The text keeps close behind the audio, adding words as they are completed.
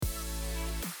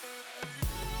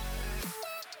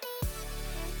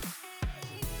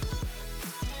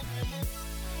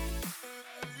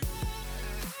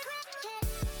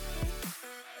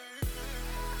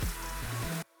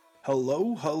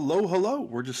Hello, hello, hello.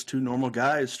 We're just two normal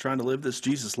guys trying to live this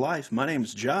Jesus life. My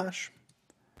name's Josh.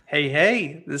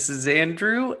 Hey, this is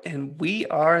Andrew, and we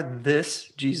are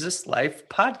This Jesus Life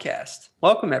podcast.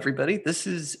 Welcome, everybody. This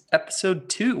is episode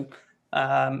 2,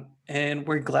 and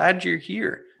we're glad you're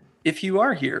here. If you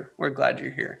are here, we're glad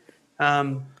you're here.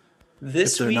 If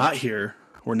This they're not week, here,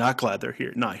 we're not glad they're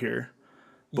here, not here.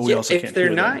 But we yeah, also if can't they're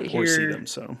hear not them or see here, them,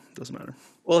 so it doesn't matter.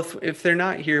 well, if they're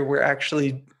not here, we're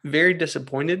actually very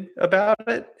disappointed about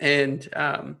it and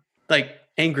like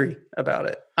angry about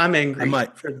it. I'm I angry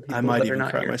might for the I people might that are even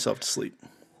not cry here. myself to sleep.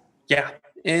 Yeah.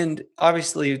 And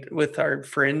obviously, with our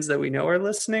friends that we know are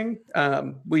listening,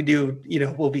 we do,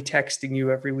 we'll be texting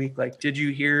you every week. Like, did you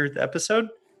hear the episode?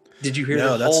 Did you hear the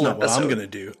No, that's whole not what I'm episode? gonna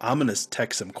do. I'm gonna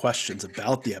text some questions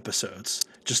about the episodes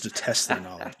just to test their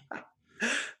knowledge. To see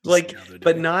Like, how they're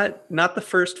but doing. not the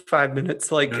first 5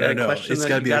 minutes, like No, no, a no. question It's that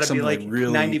gotta you be got like to be something like like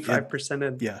really 95%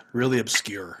 in. yeah, really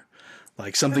obscure.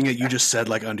 Like something that you just said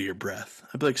like under your breath.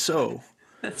 I'd be like, so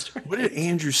That's what did right.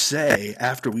 Andrew say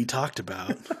after we talked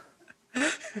about?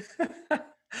 I'm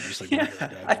just like really Yeah, I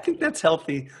diving think into it. that's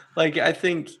healthy. Like I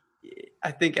think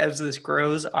as this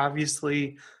grows,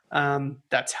 obviously,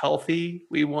 that's healthy.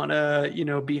 We want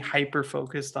to, be hyper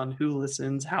focused on who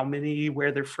listens, how many,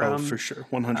 where they're Oh, for from, sure,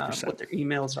 what 100%. their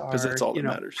emails Because that's are, all that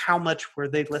matters. how much were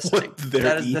they What listening? their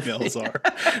That is the emails thing.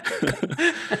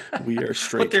 are. We are What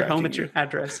straight their home tracking you.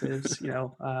 address is, yeah.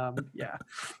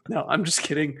 No, I'm just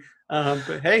kidding.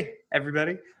 But hey,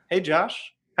 everybody. Hey,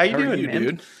 Josh, how you How are doing, you, man?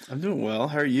 dude? I'm doing well.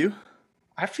 How are you?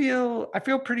 I feel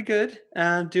pretty good.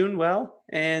 Doing well.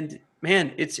 And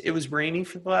man, it was raining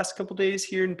for the last couple days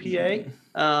here in PA.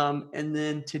 Mm, And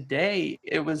then today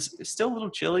it was still a little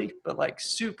chilly, but like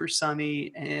super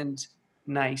sunny and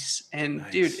nice. And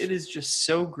dude, nice. it is just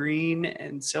so green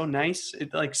and so nice.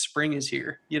 It like spring is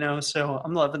here, so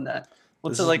I'm loving that.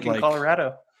 What's This it is like in like,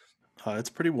 Colorado? it's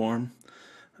pretty warm.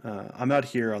 I'm out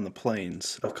here on the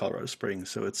plains of Colorado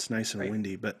Springs, so it's nice and Right.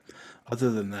 windy. But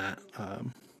other than that,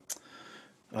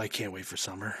 I can't wait for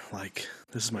summer. Like,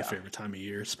 this is my Yeah. favorite time of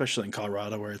year, especially in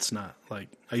Colorado where it's not like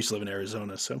I used to live in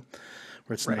Arizona, so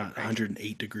where it's Right. not Right.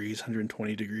 108 degrees,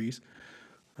 120 degrees.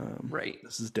 Right.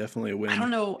 This is definitely a I win. don't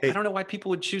know. I Hey, don't know why people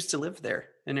would choose to live there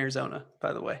in Arizona,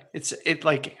 by the way. It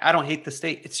like I don't hate the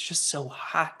state. It's just so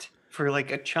hot for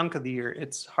like a chunk of the year.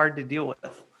 It's hard to deal with.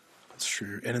 that's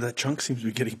true. And that chunk seems to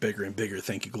be getting bigger and bigger.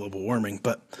 Thank you, global warming.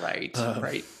 But Right,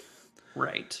 right,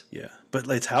 right. yeah, but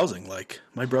it's housing. Like,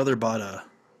 my brother bought a,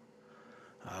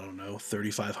 I don't know,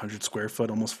 3,500 square foot,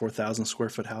 almost 4,000 square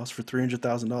foot house for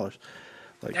 $300,000.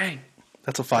 Like, Dang,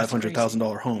 that's a that's crazy.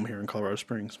 $500,000 home here in Colorado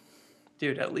Springs.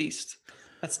 Dude, at least.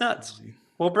 That's nuts.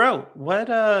 Well, bro, what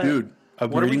Dude, I'm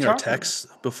what are we reading our talking about?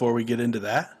 text before we get into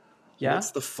that. Yeah? What's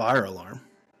the fire alarm?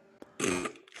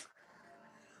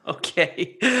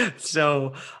 Okay.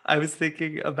 So I was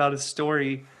thinking about a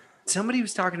story. Somebody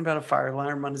was talking about a fire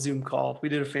alarm on a Zoom call. We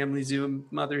did a family Zoom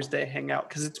Mother's Day hangout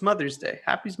because it's Mother's Day.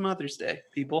 Happy Mother's Day,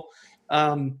 people.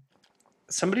 Um,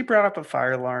 Somebody brought up a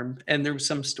fire alarm and there was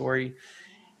some story,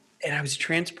 and I was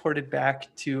transported back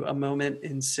to a moment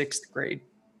in sixth grade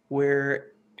where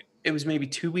it was maybe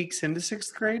 2 weeks into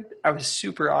sixth grade. I was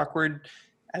super awkward,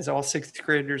 as all sixth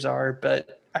graders are,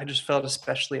 but I just felt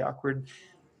especially awkward.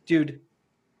 Dude,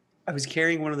 I was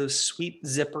carrying one of those sweet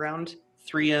zip around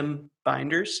 3M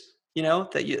binders,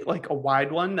 that you like a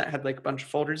wide one that had like a bunch of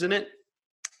folders in it.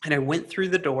 And I went through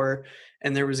the door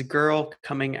and there was a girl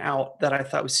coming out that I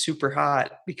thought was super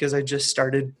hot because I just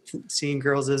started seeing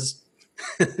girls as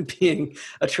being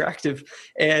attractive.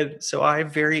 And so I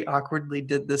very awkwardly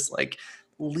did this like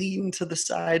lean to the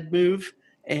side move.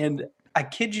 And I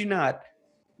kid you not,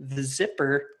 the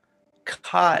zipper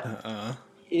caught Uh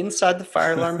inside the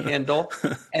fire alarm uh handle,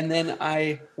 and then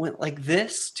I went like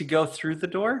this to go through the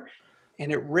door, and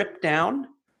it ripped down,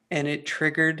 and it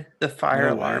triggered the fire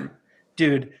No way. alarm.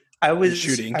 Dude, I Did it shoot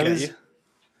was ink I at you? was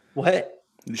what?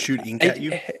 Did it shoot ink at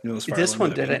you? It, You know those fire this alarms one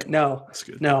that have ink? didn't. No, That's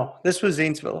good. no. This was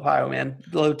Zanesville, Ohio, man.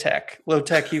 Low tech,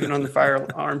 even on the fire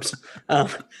alarms. Um,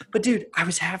 but dude, I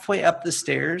was halfway up the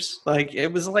stairs. Like it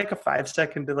was like a 5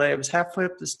 second delay. I was halfway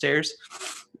up the stairs,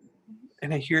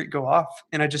 and I hear it go off,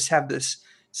 and I just have this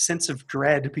sense of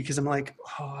dread because I'm like,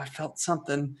 oh, I felt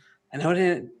something. I know I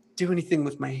didn't do anything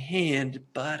with my hand,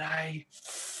 but I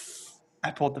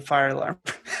pulled the fire alarm.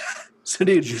 So,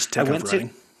 Did dude, you just I take off went to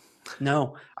running?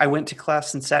 no, I went to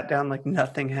class and sat down like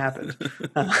nothing happened.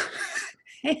 Uh,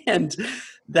 and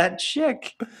that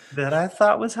chick that I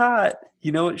thought was hot,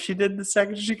 you know what she did the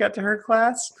second she got to her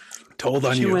class? Told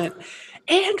on She you. went,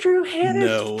 Andrew Hannon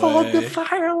No pulled the way.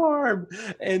 fire alarm.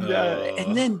 And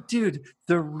Oh, then, dude,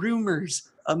 the rumors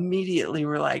immediately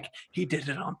were like, he did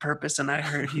it on purpose, and I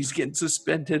heard he's getting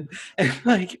suspended, and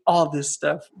like all this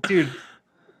stuff. Dude,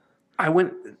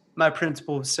 my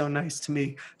principal was so nice to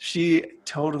me. She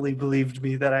totally believed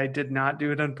me that I did not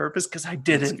do it on purpose because I that's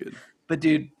didn't. good. But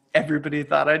dude, everybody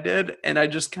thought I did, and I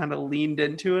just kind of leaned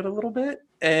into it a little bit.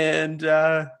 And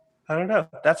I don't know.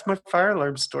 That's my fire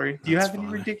alarm story. Do you That's have any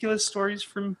funny. ridiculous stories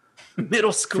from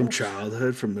middle From school?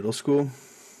 childhood, from middle school.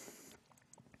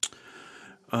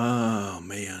 Oh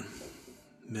man,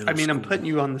 I middle mean, I'm school. putting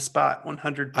you on the spot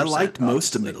 100%. I liked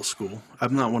most of Obviously. middle school.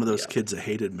 I'm not one of those Yeah. kids that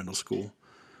hated middle school.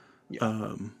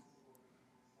 Yeah.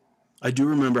 I do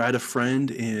remember I had a friend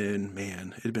in,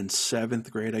 man, it had been seventh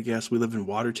grade, I guess. We lived in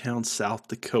Watertown, South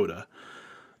Dakota,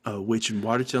 which in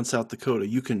Watertown, South Dakota,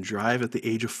 you can drive at the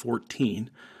age of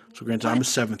 14. So granted, I'm a What?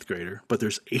 seventh grader, but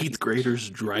there's eighth graders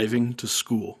driving to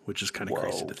school, which is kind of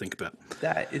crazy to Whoa. think about.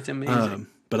 That is amazing.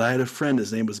 But I had a friend,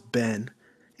 his name was Ben,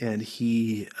 and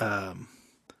he,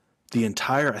 the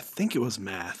entire, I think it was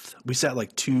math, we sat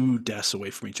like 2 desks away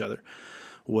from each other,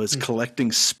 was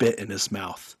collecting spit in his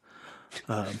mouth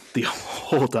the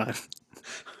whole time.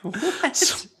 What?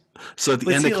 So at the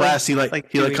Was end he of class, he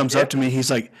doing comes up dip? to me. He's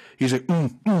like,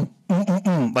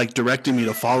 like directing me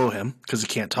to follow him because he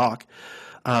can't talk.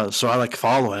 So I like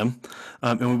follow him,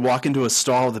 and we walk into a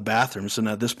stall of the bathrooms. And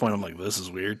at this point, I'm like, this is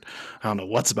weird. I don't know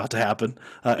what's about to happen.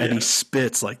 And he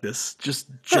spits like this, just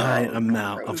giant Oh,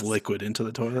 amount of gross. liquid into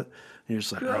the toilet. And you're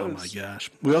just like, oh my Gross.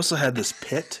 gosh. We also had this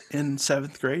pit in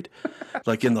seventh grade,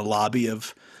 like in the lobby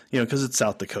of, because it's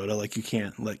South Dakota, like you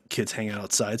can't let kids hang out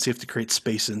outside, so you have to create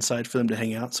space inside for them to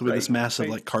hang out. So we had this Right, massive,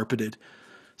 right. like carpeted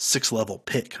 6-level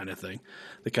pit kind of thing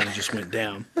that kind of just went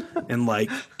down. And like,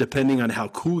 depending on how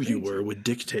cool you were would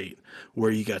dictate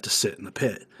where you got to sit in the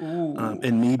pit.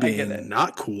 And me get it. being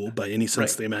not cool by any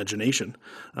sense of the Right. imagination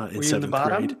in Were you in the seventh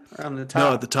bottom grade. or on the No,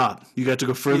 top? at the top. You got to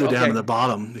go further down okay. to the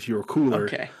bottom if you were cooler.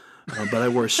 Okay. But I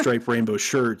wore striped rainbow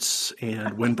shirts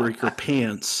and windbreaker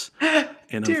pants.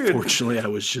 And Dude. unfortunately, I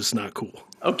was just not cool.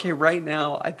 Okay, right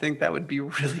now I think that would be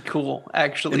really cool,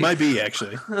 actually. It might be,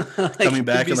 actually. Like, Coming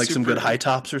back it'd be in like some good super- high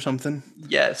tops or something.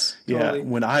 Yes, Yeah, totally.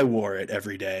 when I wore it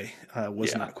every day,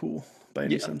 was Yeah. not cool by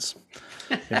any Yeah. sense.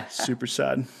 Yeah, super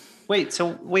sad. Wait,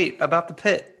 about the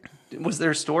pit. Was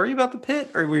there a story about the pit,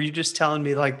 or were you just telling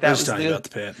me like that I was was telling you about the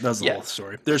pit. That was the Yeah. whole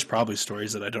story. There's probably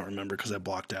stories that I don't remember because I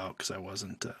blocked out because I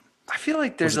wasn't. I feel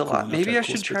like there's a wasn't cool lot. enough to Maybe have I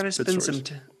cool should try to spit spend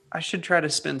stories. I should try to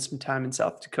spend some time in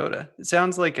South Dakota. It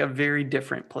sounds like a very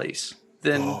different place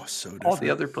than Oh, so all the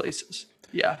different. other places.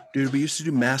 Yeah. Dude, we used to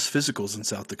do mass physicals in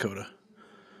South Dakota.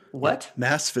 What?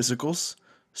 Mass physicals.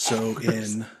 So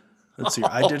in, let's see,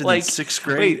 I did it in Like, sixth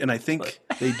grade, wait. and I think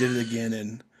they did it again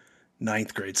in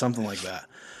ninth grade, something like that.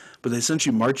 But they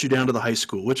essentially march you down to the high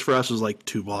school, which for us was like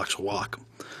 2 blocks walk.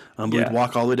 But Yeah. we'd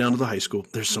walk all the way down to the high school.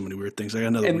 There's so many weird things. I got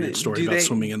another And weird story do about they-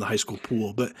 swimming in the high school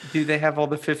pool, but Do they have all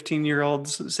the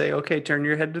 15-year-olds say, okay, turn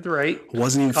your head to the right? I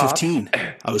wasn't even Cough. 15.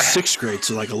 I was sixth grade,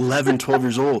 so like 11, 12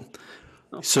 years old.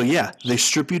 So yeah, they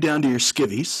strip you down to your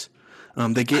skivvies.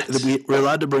 We're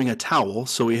allowed to bring a towel,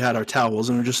 so we had our towels,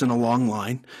 and we're just in a long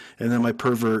line. And then my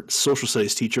pervert social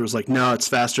studies teacher was like, "No, it's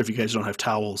faster if you guys don't have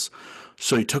towels."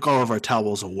 So he took all of our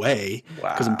towels away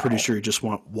because I'm pretty Wow. sure he just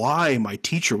want why my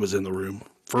teacher was in the room.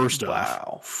 First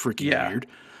Wow. off, freaking Yeah. weird.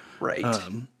 Right.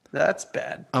 That's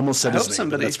bad. I almost said I his hope name,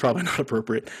 somebody- but that's probably not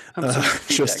appropriate. somebody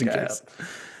beat Just that in guy case.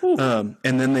 up.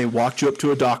 And then they walked you up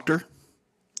to a doctor,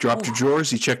 dropped your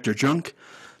drawers, he checked your junk.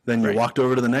 Then you Right. walked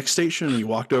over to the next station, and you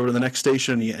walked over to the next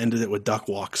station, and you ended it with duck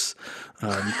walks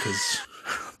because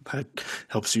that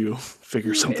helps you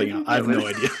figure something out. I have no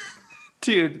idea.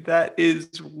 Dude, that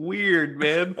is weird,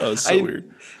 man. Oh, it's so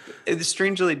weird.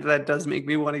 Strangely, that does make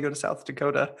me want to go to South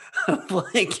Dakota.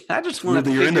 Like, I just want Weird to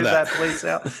that you're figure into that. that. place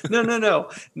out. No,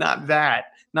 not that.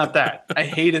 Not that. I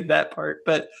hated that part.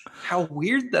 But how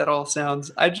weird that all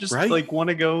sounds. I just Right? like want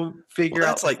to go figure Well,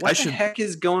 out that's like- what I the should- heck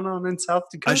is going on in South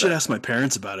Dakota. I should ask my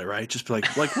parents about it, right? Just be like,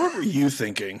 what were you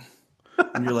thinking?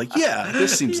 And you're like, yeah,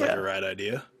 this seems like Yeah. a right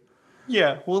idea.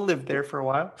 Yeah, we'll live there for a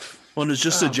while. Well, and it was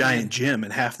just a Oh, giant man. gym,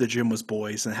 and half the gym was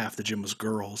boys and half the gym was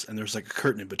girls, and there's like a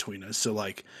curtain in between us. So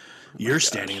like, you're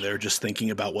standing there just thinking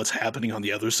about what's happening on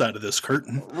the other side of this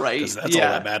curtain, Right, Because that's all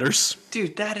yeah. that matters.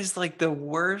 Dude, that is like the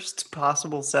worst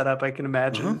possible setup I can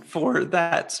imagine for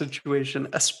that situation,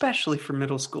 especially for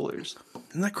middle schoolers.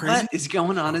 Isn't that crazy? What is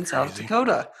going on in South crazy.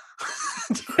 Dakota?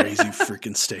 Crazy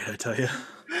freaking state, I tell you.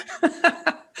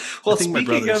 Well, I think my speaking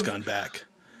brother's of, gone back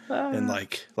and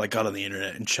like got on the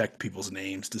internet and checked people's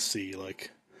names to see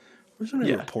like There's no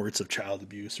Yeah. reports of child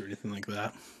abuse or anything like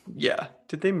that. Yeah.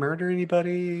 Did they murder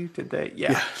anybody? Did they?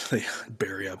 Yeah. Yeah, they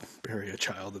bury a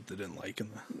child that they didn't like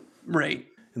Right.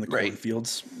 in the Right.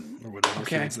 cornfields or whatever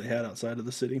Okay. fields they had outside of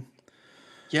the city.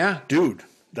 Yeah. Dude,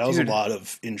 that was a Dude. lot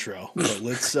of intro. But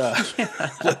let's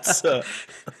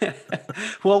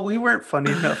Well, we weren't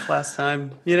funny enough last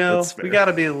time. You know, That's we fair. got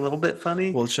to be a little bit funny.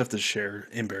 we'll just have to share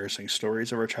embarrassing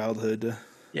stories of our childhood to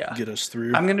Yeah. get us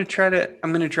through. I'm gonna try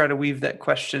to weave that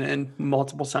question in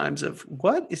multiple times of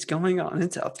what is going on in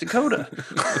South Dakota.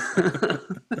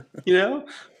 You know,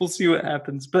 we'll see what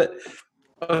happens. But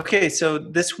okay, so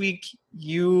this week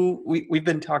we've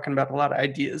been talking about a lot of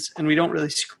ideas, and we don't really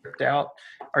script out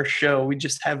our show. We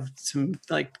just have some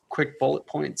like quick bullet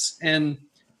points, and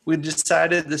we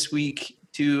decided this week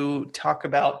to talk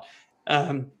about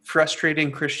frustrating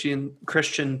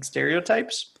Christian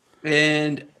stereotypes.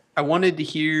 And I wanted to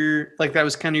hear, like, that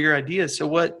was kind of your idea. So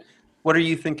what are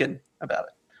you thinking about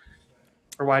it,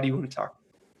 or why do you want to talk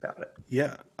about it?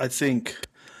 Yeah, I think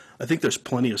there's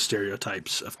plenty of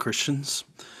stereotypes of Christians,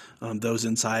 those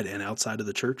inside and outside of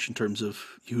the church, in terms of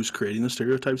who's creating the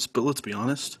stereotypes. But let's be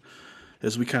honest,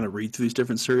 as we kind of read through these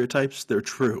different stereotypes, they're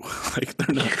true. Like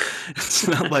they're not. It's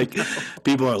not like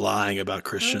people are lying about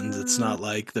Christians. It's not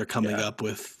like they're coming Yeah. up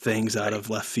with things out of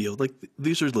left field. Like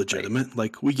these are legitimate.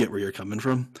 Like we get where you're coming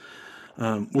from.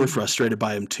 We're frustrated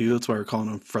by them too. That's why we're calling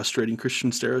them frustrating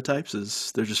Christian stereotypes.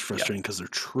 Is they're just frustrating because they're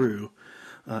true,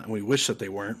 and we wish that they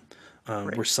weren't.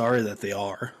 We're sorry that they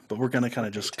are, but we're gonna kind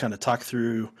of just kind of talk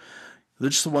through.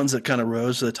 They're just the ones that kind of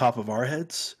rose to the top of our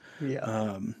heads,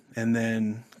 Yeah. and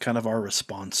then kind of our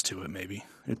response to it. Maybe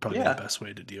it'd probably be Yeah. the best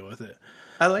way to deal with it.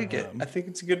 I like it. I think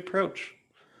it's a good approach.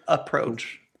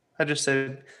 I just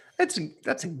said that's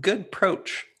a good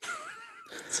approach.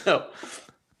 So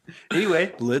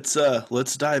anyway, Let's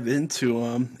dive into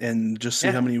them and just see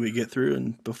Yeah. how many we get through,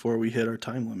 and before we hit our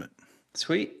time limit.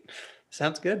 sweet.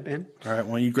 Sounds good, man. All right,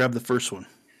 why don't you grab the first one?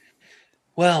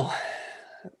 Well,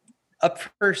 up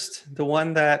first, the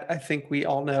one that I think we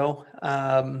all know,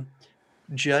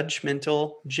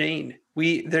 Judgmental Jane.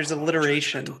 There's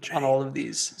alliteration Judgmental Jane. on all of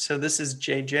these. So this is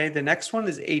JJ. The next one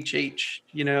is HH,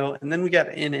 you know, and then we got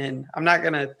NN. I'm not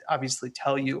going to obviously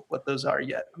tell you what those are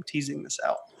yet. I'm teasing this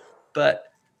out.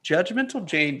 But Judgmental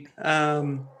Jane,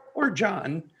 or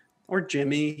John, or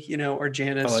Jimmy, you know, or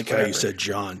Janice. I like how whatever. you said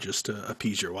John just to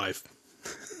appease your wife.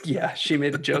 Yeah, she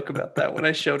made a joke about that when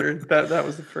I showed her. That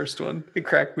was the first one. It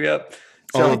cracked me up.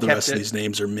 So All I of the kept rest of it. these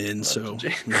names are men, so we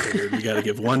figured we got to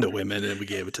give one to women, and we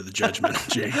gave it to the Judgmental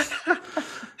Jane.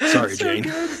 Sorry, Jane.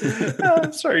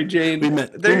 Oh, sorry, Jane. We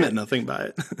meant nothing by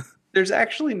it. There's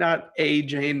actually not a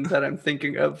Jane that I'm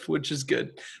thinking of, which is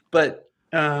good. But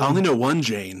I only know one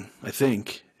Jane, I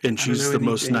think, and don't she's know the any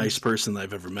most nice Janes. person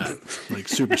I've ever met. Like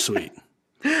super sweet.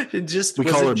 it just We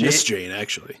was call a her J- Miss Jane,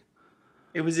 actually.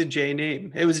 It was a J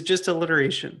name. It was just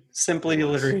alliteration, simply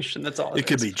alliteration. That's all. It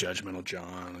could is. be Judgmental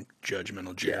John,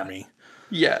 Judgmental Jeremy.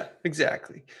 Yeah,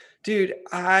 exactly. Dude,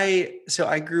 I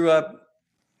grew up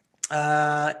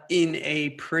in a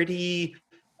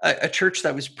church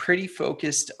that was pretty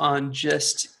focused on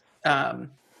just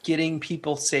getting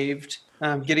people saved,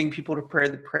 getting people to pray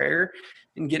the prayer,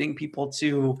 and getting people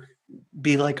to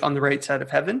be like on the right side of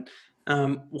heaven.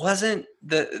 Wasn't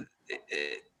the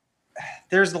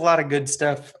There's a lot of good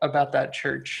stuff about that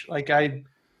church. Like I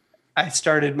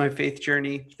started my faith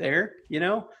journey there, you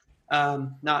know,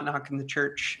 not knocking the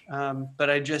church, but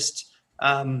I just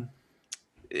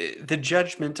the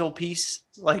judgmental piece,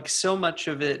 like so much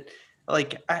of it,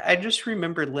 like I just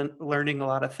remember learning a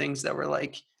lot of things that were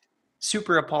like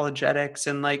super apologetics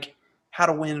and like how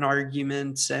to win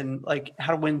arguments and like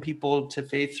how to win people to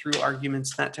faith through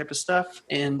arguments, that type of stuff.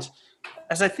 And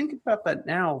as I think about that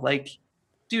now, like,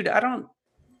 dude, I don't.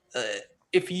 Uh,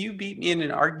 if you beat me in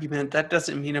an argument, that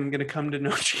doesn't mean I'm going to come to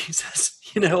know Jesus,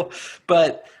 you know.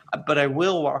 But I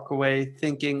will walk away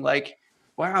thinking like,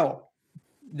 wow,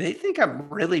 they think I'm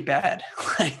really bad.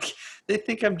 Like they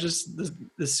think I'm just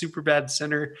the super bad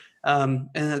sinner, and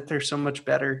that they're so much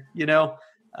better, you know.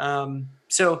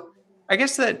 So I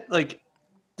guess that like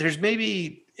there's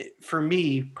maybe for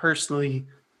me personally,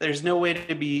 there's no way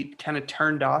to be kind of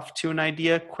turned off to an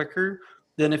idea quicker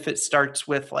than if it starts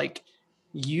with like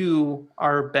you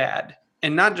are bad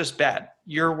and not just bad,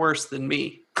 you're worse than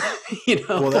me. You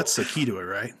know, Well, that's the key to it,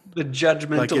 right? the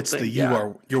judgmental Like it's thing. the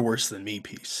Yeah. you're worse than me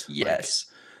piece. Yes.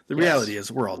 Like, the reality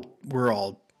is we're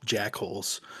all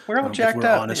jackholes. We're all if jacked we're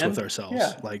up, honest man. with ourselves.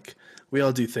 Yeah. Like we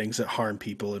all do things that harm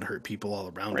people and hurt people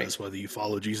all around Right. us, whether you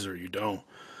follow Jesus or you don't.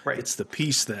 Right. It's the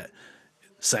piece that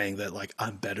saying that like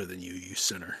I'm better than you, you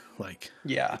sinner. Like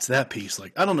Yeah. it's that piece.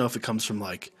 Like I don't know if it comes from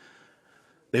like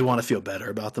they want to feel better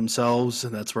about themselves,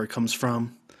 and that's where it comes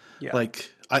from. Yeah.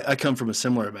 Like I come from a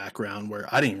similar background where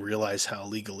I didn't realize how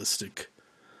legalistic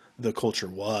the culture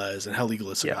was and how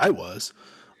legalistic Yeah. I was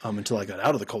until I got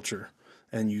out of the culture.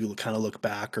 And you kind of look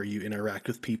back or you interact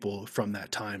with people from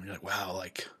that time and you're like, wow,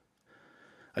 like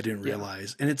I didn't Yeah.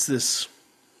 realize. And it's this,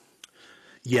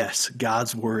 yes,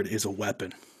 God's word is a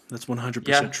weapon. That's 100%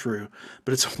 Yeah. true.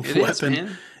 But it's a It is, weapon.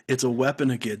 man. It's a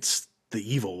weapon against the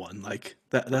evil one. Like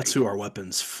that's who our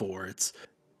weapon's for.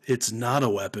 It's not a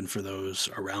weapon for those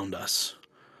around us.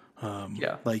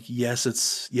 Yeah. Like yes,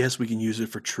 we can use it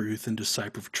for truth and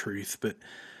decipher for truth, but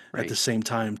at the Right. same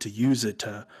time, to use it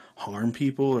to harm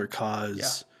people or Yeah.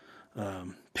 cause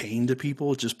pain to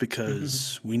people just Mhm.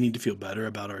 because we need to feel better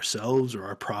about ourselves or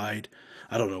our pride.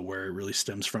 I don't know where it really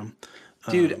stems from.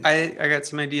 Dude, I got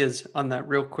some ideas on that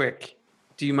real quick.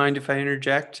 Do you mind if I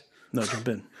interject? No, jump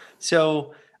in.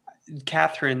 So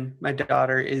Catherine, my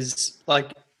daughter, is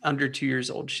like under 2 years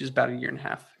old. She's about a year and a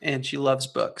half, and she loves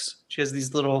books. She has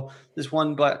this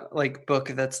one, but like book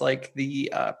that's like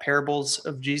the parables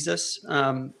of Jesus.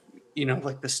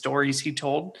 Like the stories he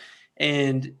told,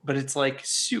 but it's like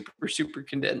super super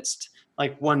condensed,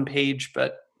 like one page,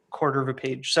 but quarter of a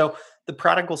page. So the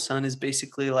prodigal son is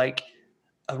basically like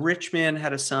a rich man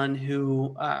had a son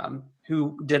who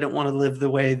didn't want to live the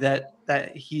way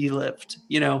that he lived,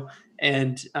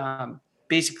 and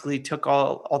basically took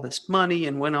all this money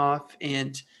and went off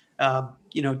and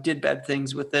did bad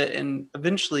things with it, and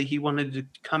eventually he wanted to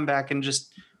come back and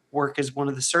just work as one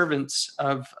of the servants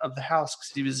of the house because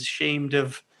he was ashamed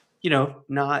of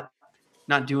not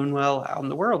doing well out in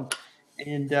the world.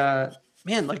 And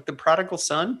man, like the prodigal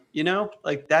son,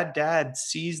 like that dad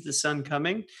sees the son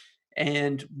coming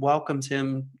and welcomes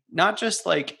him, not just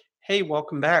like, hey,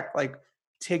 welcome back, like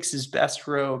takes his best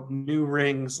robe, new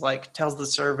rings, like tells the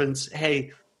servants,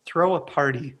 hey, throw a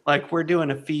party. Like we're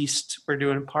doing a feast, we're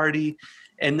doing a party.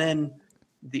 And then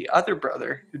the other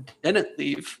brother who didn't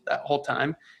leave that whole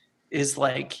time is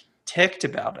like ticked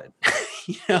about it.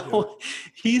 you Yep, know,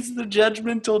 he's the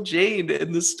judgmental Jane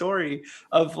in the story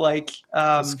of like,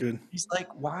 that's good. he's like,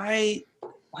 why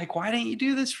didn't you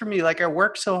do this for me? Like, I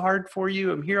work so hard for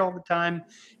you. I'm here all the time.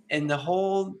 And the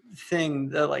whole thing,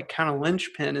 the like kind of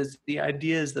linchpin is the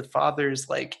idea is the father's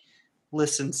like,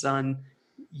 listen, son,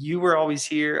 you were always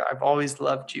here. I've always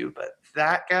loved you. But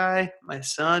that guy, my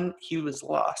son, he was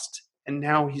lost. And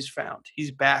now he's found. He's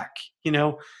back,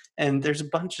 and there's a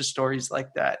bunch of stories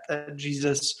like that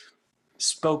Jesus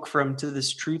spoke from to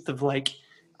this truth of like,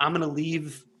 I'm going to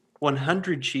leave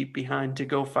 100 sheep behind to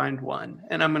go find one,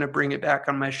 and I'm going to bring it back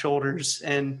on my shoulders,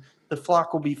 and the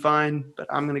flock will be fine, but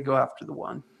I'm going to go after the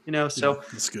one, Yeah, so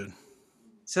that's good.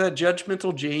 that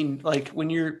judgmental Jane, like when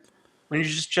you're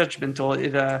just judgmental,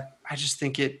 I just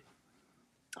think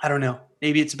I don't know,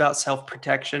 maybe it's about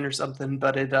self-protection or something,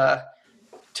 but it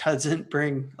doesn't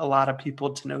bring a lot of people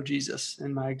to know Jesus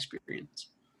in my experience.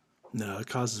 No, it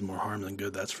causes more harm than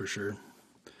good, that's for sure.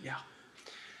 Yeah.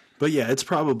 But yeah, it's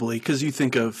probably because you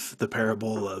think of the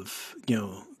parable of,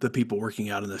 the people working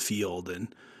out in the field and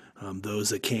those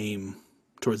that came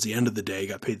towards the end of the day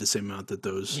got paid the same amount that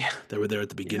those Yeah. that were there at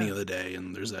the beginning Yeah. of the day.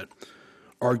 And there's that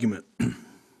argument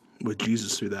with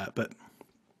Jesus through that. But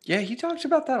Yeah, he talks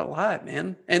about that a lot,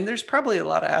 man. And there's probably a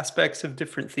lot of aspects of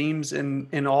different themes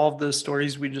in all of those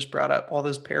stories we just brought up, all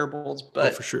those parables, oh,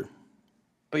 for but sure.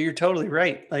 you're totally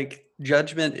right. Like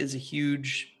judgment is a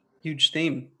huge huge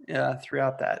theme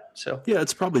throughout that. So, Yeah,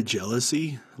 it's probably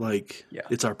jealousy. Like yeah.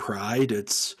 it's our pride.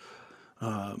 It's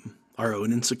our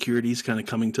own insecurities kind of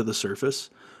coming to the surface.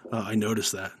 I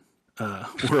noticed that.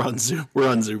 We're on Zoom. We're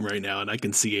on Zoom right now, and I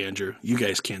can see Andrew. You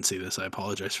guys can't see this. I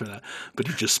apologize for that. But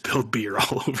he just spilled beer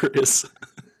all over his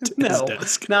his No,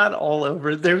 desk. not all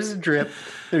over. There was a drip.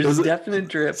 There's a definite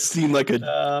drip. Seemed like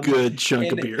a good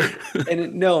chunk of And beer.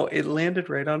 no, it landed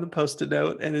right on the post-it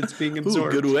note and it's being Ooh, good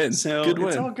absorbed. win. So Good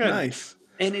it's win. all good. Nice.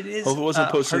 And it is Hope it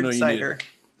wasn't posted. No, hard you need cider, it.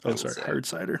 I Oh, will sorry. say. Hard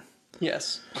cider,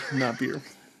 Yes. not beer.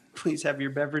 Please have your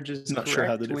beverages Not sure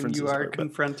how the correct when you differences are are, but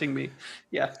confronting me.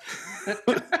 Yeah.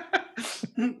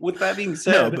 With that being no,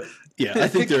 said, but yeah, I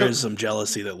think there is some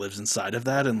jealousy that lives inside of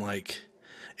that, and like,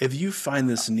 if you find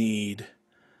this need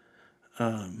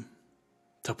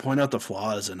to point out the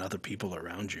flaws in other people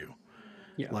around you,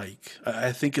 yeah, like,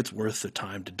 I think it's worth the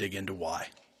time to dig into why.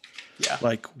 yeah,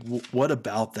 Like, what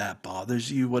about that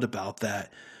bothers you? What about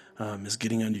that is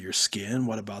getting under your skin?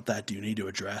 What about that do you need to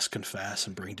address, confess,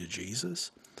 and bring to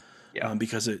Jesus? yeah,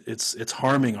 Because it's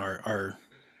harming our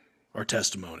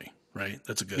testimony, right?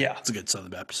 yeah, That's a good Southern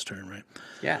Baptist term, right?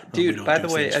 yeah. We Dude, don't by do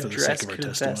the way, things for the sake address, of our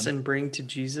confess, testimony. and bring to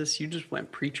Jesus. You just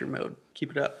went preacher mode.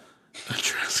 Keep it up.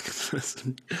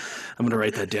 I'm going to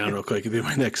write that down real quick. It'll be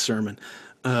my next sermon.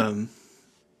 Um,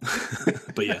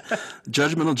 but yeah,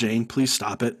 Judgmental Jane, please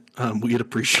stop it. We'd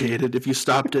appreciate it if you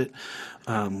stopped it.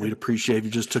 We'd appreciate if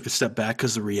you just took a step back,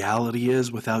 because the reality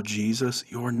is, without Jesus,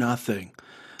 you're nothing.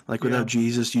 Like, without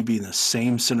Jesus, you'd be in the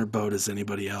same sinner boat as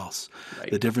anybody else.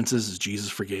 Right. The difference is Jesus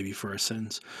forgave you for our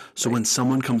sins. So when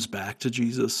someone comes back to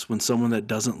Jesus, when someone that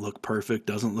doesn't look perfect,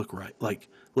 doesn't look right, like,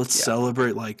 let's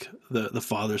celebrate like the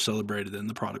Father celebrated in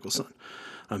the prodigal son.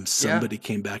 Somebody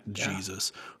came back to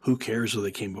Jesus. Who cares who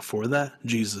they came before that?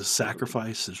 Jesus'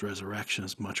 sacrifice, his resurrection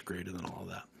is much greater than all of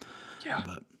that. Yeah.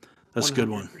 But that's 100%. A good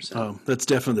one. That's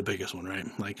definitely the biggest one, right?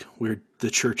 Like, the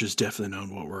church is definitely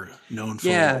known what we're known for,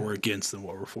 what we're against, and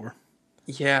what we're for.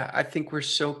 Yeah, I think we're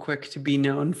so quick to be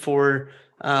known for,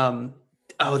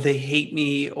 they hate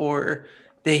me, or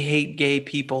they hate gay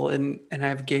people, and I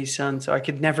have a gay son, so I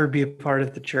could never be a part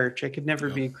of the church. I could never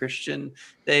be a Christian.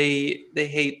 They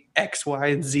hate X, Y,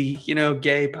 and Z.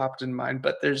 Gay popped in mind,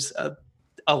 but there's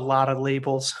a lot of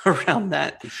labels around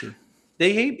that. For sure.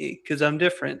 They hate me because I'm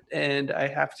different, and I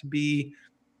have to be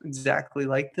exactly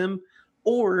like them.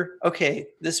 Or, okay,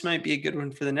 this might be a good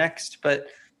one for the next,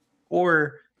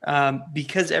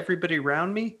 because everybody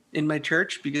around me in my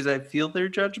church, because I feel their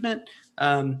judgment,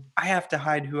 I have to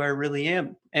hide who I really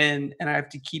am, and I have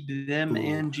to keep them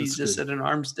and Jesus at an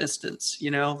arm's distance.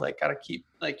 Gotta keep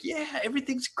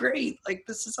everything's great. Like,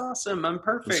 this is awesome. I'm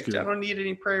perfect. I don't need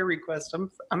any prayer requests.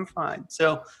 I'm fine.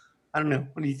 So I don't know.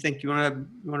 What do you think? You want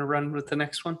to run with the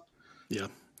next one? Yeah.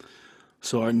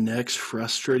 So our next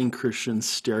frustrating Christian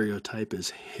stereotype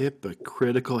is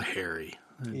hypocritical Harry.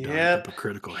 Yeah,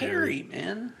 hypocritical Harry,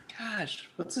 man. Gosh,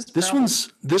 what's this?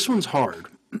 This one's hard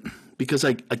because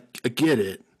I get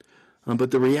it,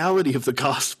 but the reality of the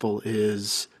gospel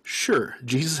is, sure,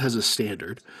 Jesus has a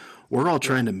standard. We're all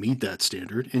trying to meet that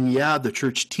standard, and the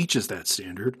church teaches that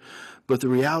standard, but the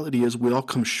reality is we all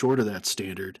come short of that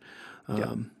standard,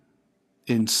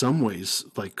 in some ways,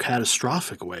 like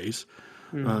catastrophic ways.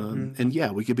 And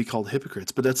we could be called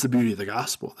hypocrites, but that's the beauty of the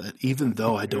gospel, that even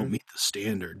though I don't meet the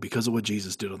standard because of what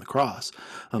Jesus did on the cross,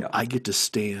 I get to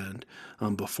stand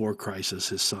before Christ as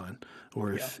his son,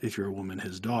 or if you're a woman,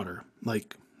 his daughter.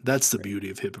 Like, that's the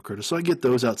beauty of hypocrites. So I get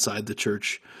those outside the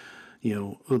church,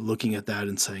 looking at that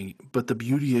and saying, but the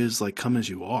beauty is, like, come as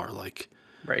you are. Like,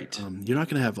 right. You're not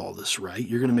going to have all this right.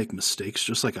 You're going to make mistakes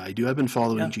just like I do. I've been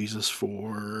following Jesus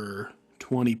for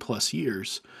 20 plus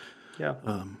years. Yeah.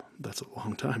 That's a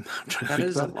long time. That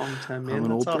is a long time, man. I'm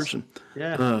an old person.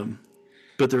 Yeah.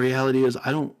 But the reality is,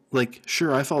 I don't,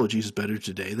 sure, I follow Jesus better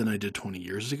today than I did 20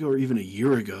 years ago or even a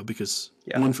year ago, because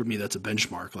one, for me, that's a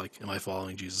benchmark. Like, am I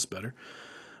following Jesus better?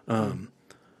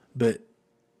 But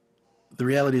the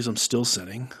reality is, I'm still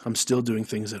sinning. I'm still doing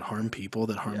things that harm people,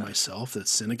 that harm myself, that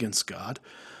sin against God.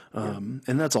 And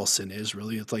that's all sin is,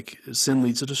 really. It's like, sin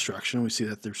leads to destruction. We see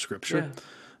that through Scripture.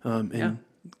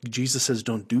 Jesus says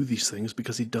don't do these things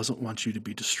because he doesn't want you to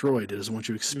be destroyed. He doesn't want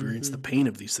you to experience the pain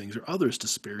of these things, or others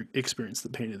to experience the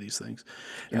pain of these things.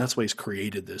 And that's why he's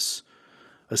created this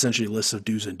essentially list of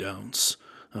do's and don'ts.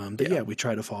 We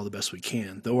try to follow the best we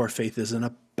can. Though our faith isn't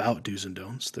about do's and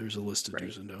don'ts, there's a list of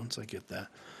do's and don'ts. I get that.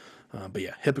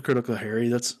 Hypocritical Harry,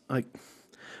 that's like,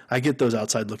 I get those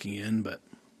outside looking in, but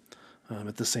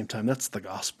at the same time, that's the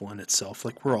gospel in itself.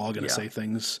 Like, we're all going to say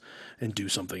things and do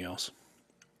something else.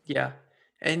 Yeah.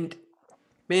 And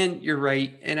man, you're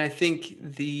right. And I think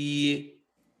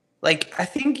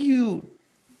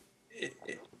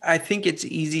I think it's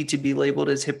easy to be labeled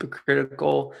as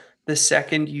hypocritical the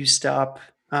second you stop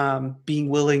being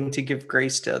willing to give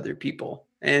grace to other people,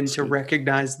 and to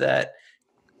recognize that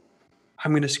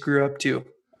I'm going to screw up too.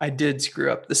 I did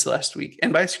screw up this last week.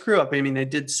 And by screw up, I mean, I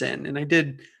did sin, and I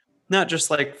did not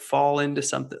just like fall into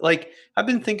something. Like, I've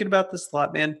been thinking about this a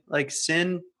lot, man. Like,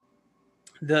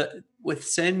 with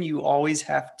sin, you always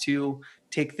have to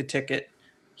take the ticket.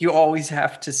 You always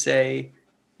have to say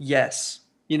yes,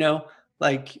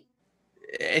 like,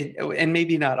 and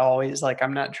maybe not always. Like,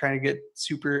 I'm not trying to get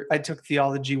super. I took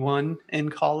theology 1 in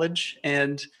college,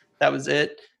 and that was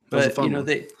it. But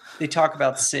they talk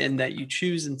about sin that you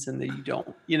choose and sin that you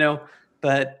don't.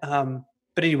 But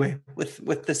anyway,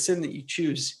 with the sin that you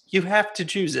choose, you have to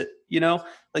choose it.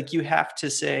 Like, you have to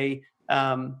say,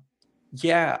 I'm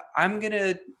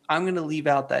gonna leave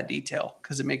out that detail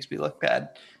because it makes me look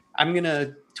bad. I'm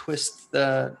gonna twist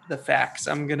the facts.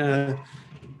 I'm gonna,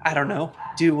 I don't know,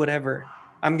 do whatever.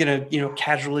 I'm gonna,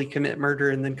 casually commit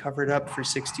murder and then cover it up for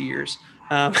 60 years.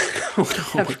 Oh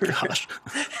my gosh!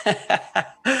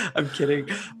 I'm kidding,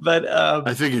 but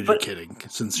I figured you're kidding,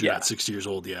 since you're not 60 years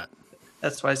old yet.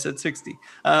 That's why I said 60.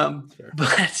 Fair.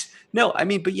 But no, I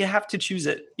mean, but you have to choose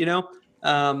it, you know?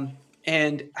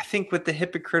 And I think with the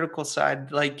hypocritical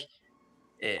side, like,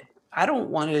 I don't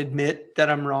want to admit that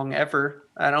I'm wrong ever.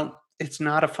 It's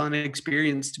not a fun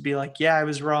experience to be like, yeah, I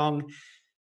was wrong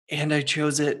and I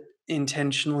chose it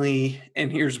intentionally.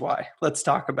 And here's why. Let's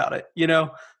talk about it, you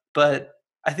know? But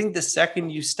I think the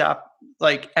second you stop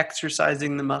like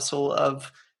exercising the muscle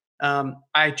of,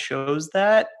 I chose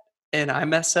that and I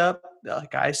mess up,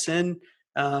 like I sin,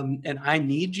 and I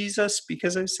need Jesus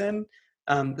because I sin.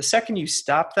 The second you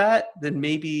stop that, then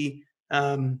maybe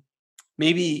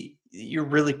you're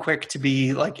really quick to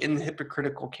be like in the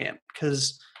hypocritical camp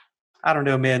because I don't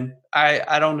know, man.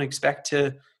 I don't expect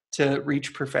to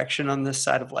reach perfection on this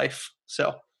side of life. So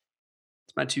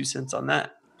it's my 2 cents on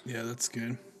that. Yeah, that's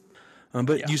good.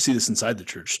 But Yeah, you see this inside the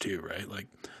church too, right? Like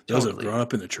those that have totally. grown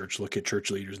up in the church look at church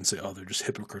leaders and say, "Oh, they're just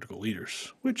hypocritical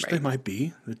leaders," which they Right. might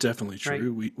be. It's definitely Right.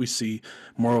 true. We see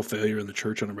moral failure in the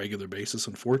church on a regular basis,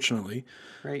 unfortunately.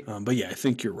 Right. But yeah, I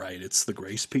think you're right. It's the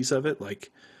grace piece of it.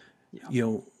 Like, Yeah. you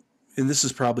know, and this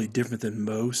is probably different than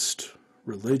most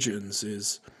religions.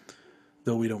 Is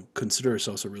though we don't consider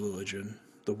ourselves a religion,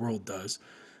 the world does.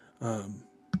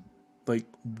 Like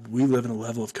we live in a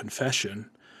level of confession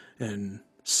and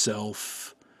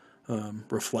self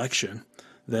reflection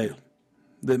that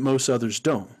Yeah. most others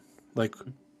don't. Like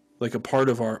like a part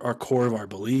of our core of our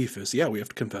belief is we have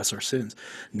to confess our sins,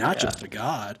 not Yeah. just to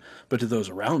God, but to those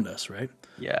around us, right?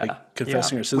 Yeah. Like Yeah.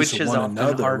 confessing our sins Which to is one often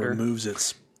another harder. removes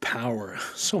its power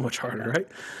so much harder, Yeah. right?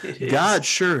 It is. God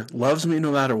sure loves me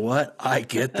no matter what. I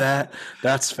get that.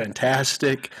 That's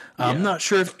fantastic. I'm Yeah. not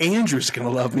sure if Andrew's going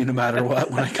to love me no matter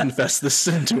what when I confess this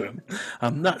sin to him.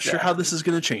 I'm not sure how this Exactly. is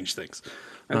going to change things.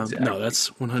 No, Exactly. that's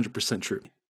 100% true.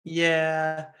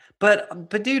 Yeah. But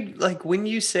dude, like when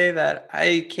you say that,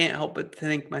 I can't help but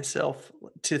think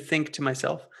to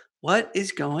myself, what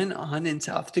is going on in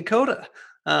South Dakota?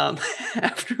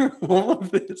 After all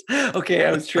of this. Okay,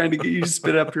 I was trying to get you to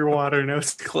spit up your water and I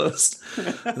was close.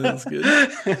 That's good.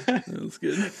 That's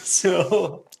good.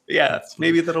 So yeah, That's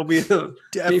funny. maybe Definitely a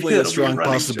that'll be a strong running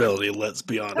joke. possibility, let's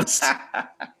be honest.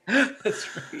 That's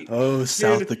right. Oh,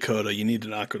 South Dude, Dakota, you need to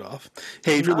knock it off.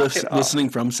 Hey, if you're knock it off. listening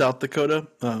from South Dakota,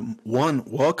 one,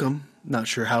 welcome. Not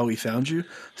sure how we found you.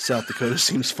 South Dakota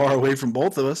seems far away from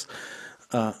both of us.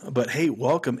 But hey,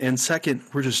 welcome. And second,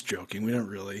 we're just joking. We don't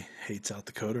really hate South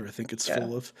Dakota. I think it's Yeah.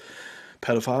 full of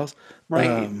pedophiles.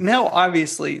 Right. Now,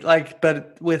 obviously, like,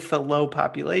 but with the low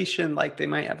population, like they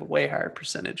might have a way higher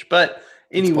percentage. But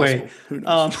It's anyway, possible. Who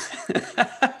knows? um,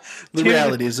 The dude,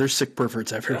 reality is there's sick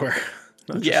perverts everywhere,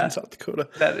 not just in yeah, South Dakota.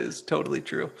 that is totally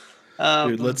true. Dude,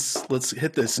 Um, let's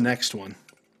hit this next one.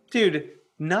 dude,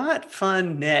 not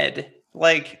fun, Ned,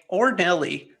 like, or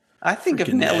Nelly. I think of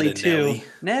Freaking Ned Nelly and too. Nelly.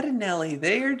 Ned and Nelly,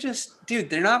 they are just, dude,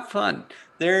 they're not fun.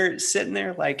 They're sitting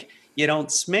there like, you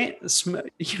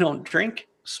don't drink,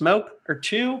 smoke, or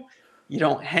chew. You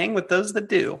don't hang with those that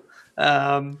do.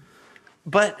 Um,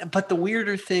 but the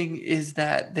weirder thing is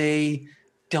that they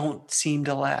don't seem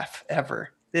to laugh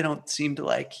ever. They don't seem to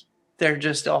like. They're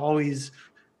just always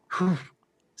whew, The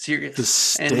serious,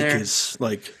 and stick they're is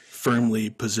like firmly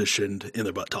positioned in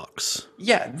their buttocks.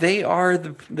 yeah, they are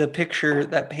the picture,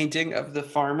 that painting of the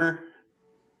farmer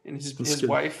and That's his good.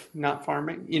 wife not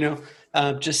farming.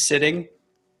 Just sitting,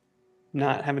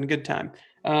 not having a good time.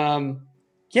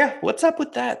 Yeah, what's up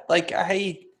with that?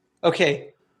 Okay,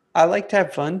 I like to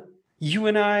have fun. You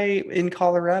and I in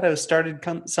Colorado started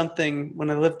something when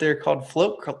I lived there called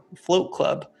Float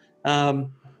Club, and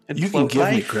You can Float give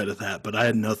me Life. credit that, but I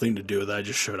had nothing to do with it. I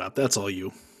just showed up. That's all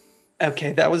you.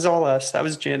 Okay, that was all us. That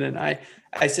was Jen and I.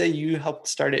 I say you helped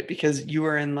start it because you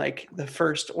were in like the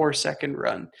first or second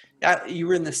run. You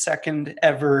were in the second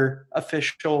ever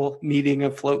official meeting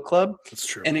of Float Club, That's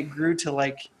true. and it grew to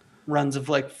like runs of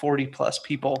like 40 plus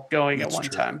people going at That's one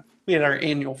true. time. We had our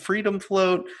annual Freedom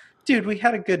Float. Dude, we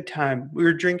had a good time. We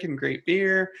were drinking great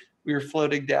beer. We were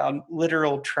floating down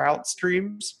literal trout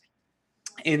streams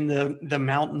in the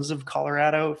mountains of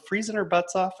Colorado, freezing our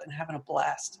butts off and having a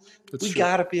blast. That's We true.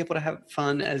 got to be able to have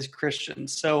fun as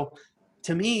Christians. So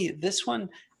to me, this one,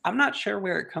 I'm not sure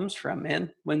where it comes from,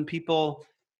 man. When people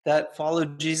that follow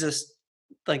Jesus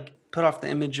like put off the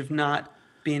image of not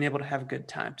being able to have a good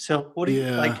time. So what do you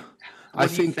Yeah. like? What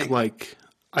do you think?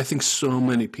 I think so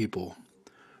many people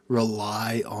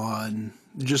rely on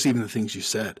just even the things you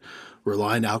said,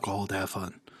 rely on alcohol to have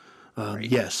fun. Right,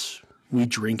 Yes, we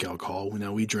drink alcohol.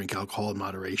 Now we drink alcohol in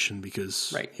moderation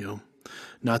because, right,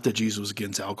 not that Jesus was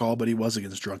against alcohol, but he was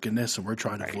against drunkenness, and we're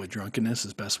trying to right, avoid drunkenness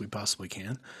as best we possibly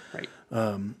can. right.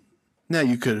 Now,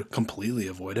 you could completely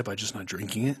avoid it by just not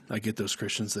drinking it. I get those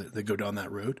Christians that go down that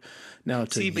road. Now,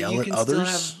 to See, but yell at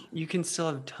others, you can still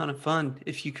have a ton of fun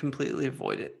if you completely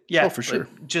avoid it. Yeah, oh, for sure.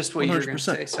 but just what you were going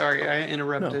to 100%. say. Sorry, I No,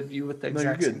 interrupted you with the no,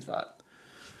 you're exact same good. thought.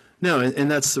 No,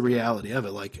 and that's the reality of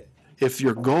it. Like, if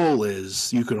your goal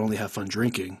is you can only have fun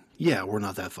drinking, yeah, we're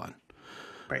not that fun.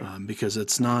 Right. Because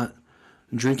it's not,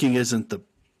 drinking isn't the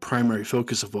primary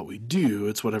focus of what we do.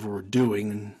 It's whatever we're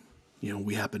doing. And,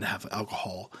 we happen to have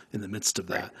alcohol in the midst of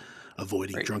that,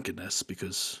 avoiding drunkenness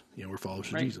because, we're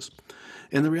followers of Jesus.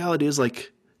 And the reality is,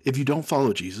 like, if you don't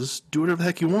follow Jesus, do whatever the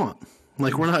heck you want.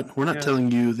 Like, we're not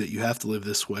telling you that you have to live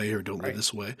this way or don't live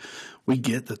this way. We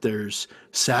get that there's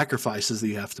sacrifices that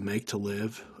you have to make to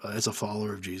live as a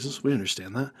follower of Jesus. We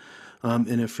understand that.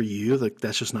 And if for you, like,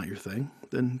 that's just not your thing,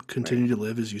 then continue to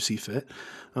live as you see fit.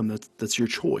 That's your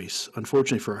choice.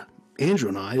 Unfortunately for Andrew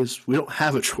and I, is we don't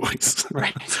have a choice.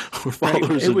 Right. We're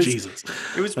followers of Jesus.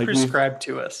 It was Like, prescribed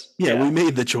to us. we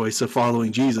made the choice of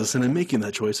following Jesus. And in making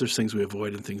that choice, there's things we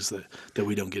avoid and things that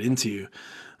we don't get into.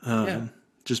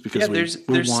 Just because there's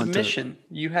want submission.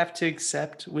 You have to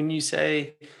accept when you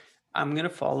say, I'm going to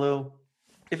follow.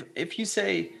 If you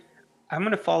say, I'm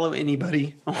going to follow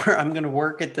anybody or I'm going to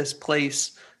work at this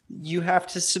place, you have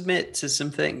to submit to some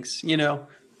things, Yeah.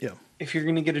 If you're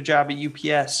going to get a job at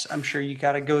UPS, I'm sure you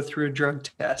got to go through a drug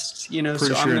test, Pretty so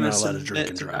sure I'm you're going not to allowed to submit drink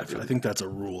and to drive. that. I think that's a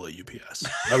rule at UPS.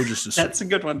 I would just assume. That's a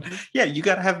good one. Yeah, you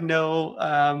got to have no,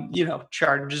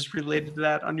 charges related to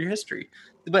that on your history.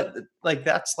 But like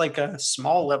that's like a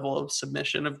small level of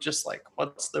submission of just like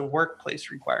what's the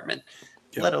workplace requirement,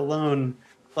 let alone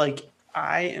like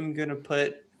I am going to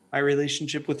put my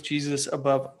relationship with Jesus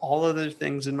above all other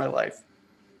things in my life.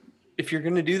 If you're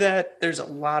going to do that, there's a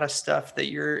lot of stuff that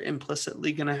you're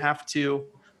implicitly going to have to,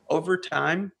 over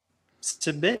time,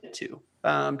 submit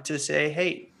to say,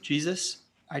 hey, Jesus,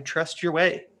 I trust your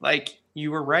way. Like you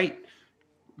were right.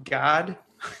 God,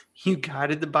 you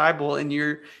guided the Bible and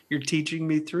you're teaching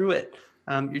me through it.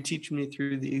 You're teaching me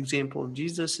through the example of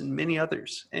Jesus and many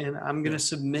others. And I'm going to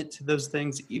submit to those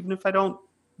things, even if I don't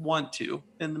want to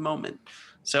in the moment.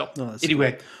 So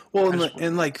anyway. Good. Well,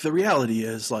 and like the reality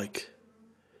is like,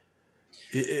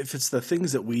 if it's the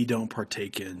things that we don't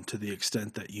partake in to the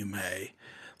extent that you may,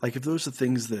 like if those are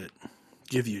things that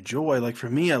give you joy, like for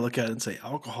me, I look at it and say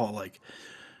alcohol, like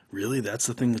really that's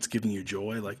the thing that's giving you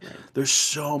joy. Like there's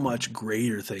so much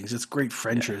greater things. It's great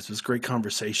friendships. It's great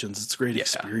conversations. It's great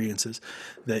experiences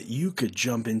that you could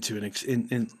jump into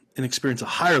and experience a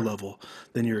higher level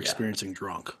than you're experiencing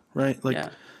drunk. Right. Like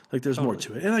there's more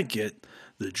to it. And I get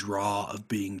the draw of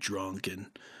being drunk and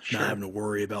not having to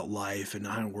worry about life and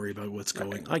not having to worry about what's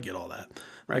going. I get all that.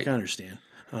 Like, I understand.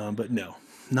 But no,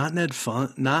 not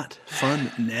fun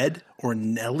Ned or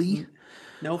Nelly.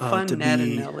 No fun Ned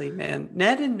and Nelly, man.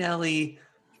 Ned and Nelly,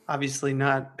 obviously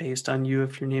not based on you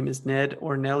if your name is Ned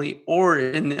or Nelly, or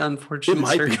in the unfortunate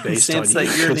circumstance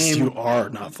that your name you are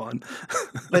not fun.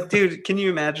 But dude, can you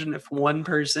imagine if one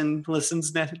person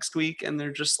listens next week and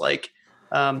they're just like,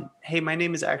 hey, my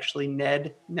name is actually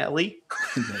Ned Nelly.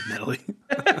 Ned Nelly.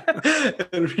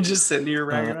 And we're just sitting here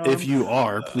ragging on if you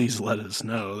are, please let us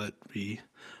know. That'd be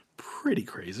pretty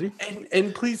crazy.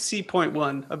 And please see point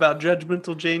 1 about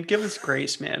Judgmental Jane. Give us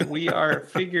grace, man. We are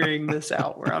figuring this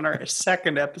out. We're on our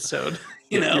second episode.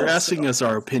 You're asking us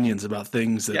our opinions about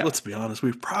things that, let's be honest,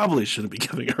 we probably shouldn't be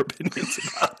giving our opinions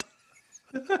about.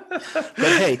 But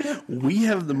hey, we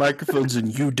have the microphones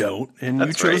and you don't, and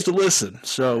you chose to listen.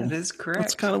 So that is correct.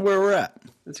 That's kind of where we're at.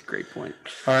 That's a great point.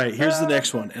 All right, here's the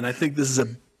next one, and I think this is a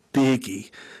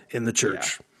biggie in the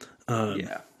church.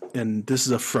 And this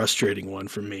is a frustrating one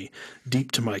for me,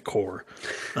 deep to my core.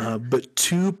 But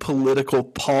too political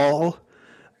Paul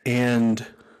and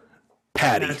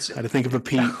Patty. I had to think of a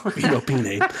P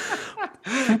name.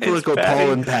 Too political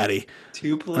Paul and Patty.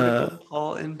 Too political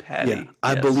Paul and Patty. Yeah,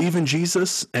 I believe in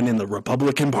Jesus and in the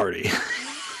Republican Party.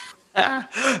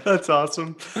 That's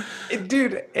awesome,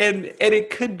 dude. And it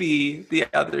could be the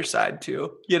other side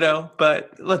too,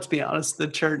 but let's be honest, the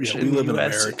church in the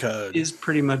US is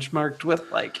pretty much marked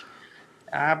with like,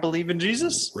 I believe in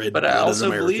Jesus, but I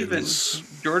also believe in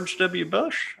George W.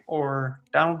 Bush or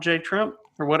Donald J. Trump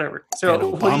or whatever. So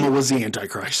and Obama was the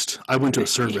Antichrist. I went to a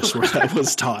service where that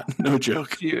was taught. No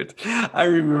joke. Dude, I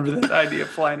remember that idea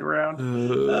flying around.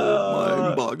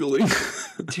 Mind-boggling.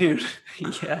 Dude,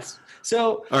 yes.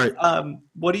 So, all right.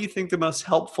 What do you think the most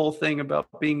helpful thing about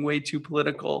being way too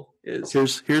political is?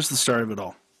 Here's the start of it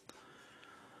all.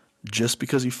 Just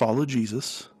because you follow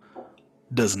Jesus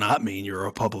does not mean you're a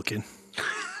Republican.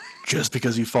 Just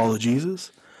because you follow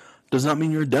Jesus does not mean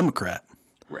you're a Democrat.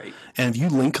 Right. And if you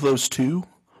link those two,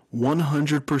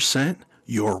 100%,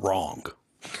 you're wrong.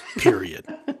 Period.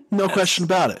 No question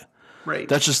about it. Right.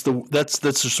 That's just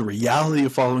the reality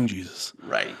of following Jesus.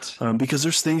 Right. Because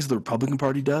there's things the Republican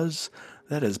Party does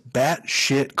that is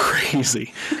batshit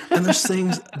crazy, and there's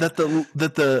things that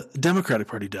the Democratic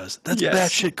Party does that's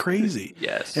batshit crazy.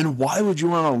 Yes. And why would you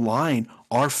want to align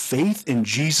our faith in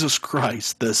Jesus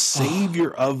Christ, the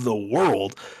Savior of the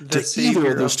world, to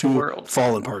either of those two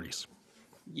fallen parties?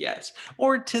 Yes.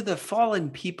 Or to the fallen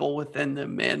people within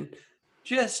them, man.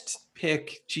 Just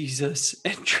pick Jesus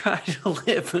and try to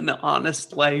live an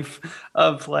honest life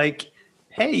of like,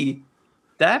 hey,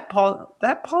 that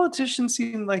politician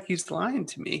seemed like he's lying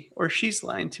to me or she's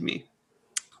lying to me.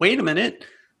 Wait a minute.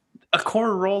 A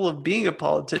core role of being a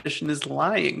politician is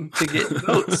lying to get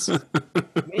votes.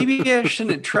 Maybe I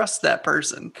shouldn't trust that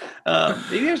person.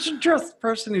 Maybe I should trust the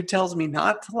person who tells me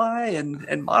not to lie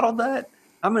and model that.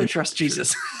 I'm going to trust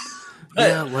Jesus.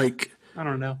 Yeah, like... I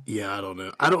don't know. Yeah, I don't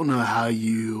know. I don't know how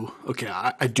you... Okay,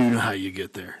 I do know how you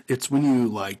get there. It's when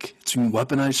you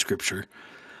weaponize Scripture.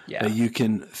 Yeah. That you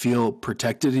can feel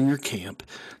protected in your camp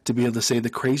to be able to say the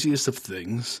craziest of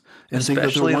things and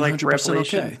especially think that they're 100%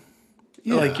 like okay.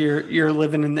 Yeah. Like you're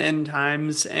living in the end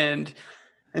times and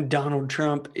Donald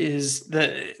Trump is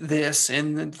this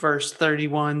in the verse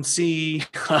 31C.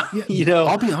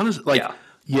 I'll be honest.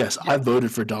 Yes, I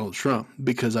voted for Donald Trump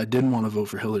because I didn't want to vote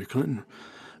for Hillary Clinton.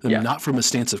 And not from a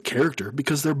stance of character,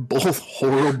 because they're both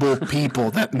horrible people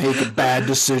that make bad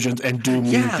decisions and do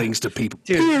mean things to people.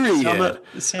 Dude, period.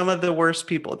 Some of the worst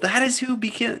people. That is who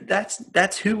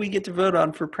that's who we get to vote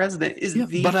on for president.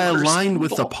 But I aligned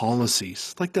with the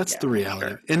policies. Like that's the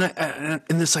reality. Sure.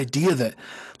 And this idea that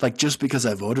like just because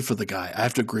I voted for the guy, I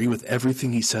have to agree with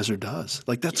everything he says or does.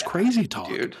 Like that's crazy talk.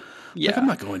 Dude. Yeah. Like, I'm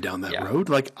not going down that road.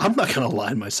 Like, I'm not going to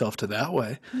align myself to that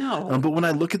way. No. But when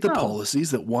I look at the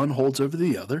policies that one holds over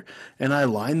the other, and I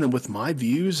align them with my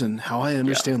views and how I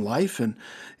understand life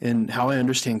and how I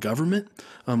understand government,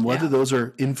 whether those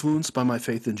are influenced by my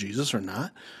faith in Jesus or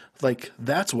not, like,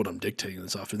 that's what I'm dictating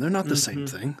this off. And they're not the same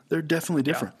thing. They're definitely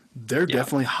different. They're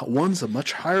definitely, one's a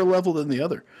much higher level than the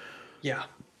other. Yeah.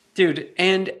 Dude,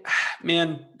 and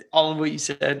man, all of what you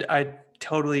said, I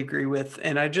totally agree with.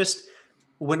 And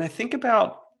when I think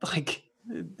about like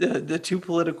the two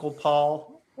political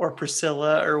Paul or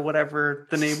Priscilla or whatever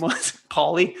the name was,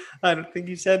 Polly, I don't think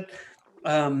you said,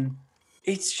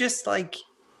 it's just like,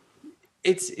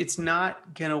 it's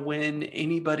not going to win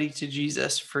anybody to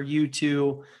Jesus for you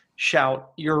to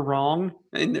shout you're wrong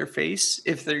in their face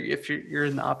if you're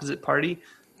in the opposite party,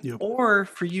 or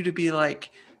for you to be like,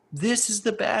 this is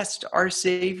the best. Our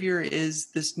savior is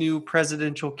this new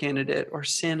presidential candidate or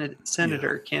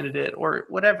senator candidate or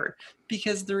whatever.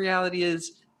 Because the reality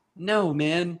is, no,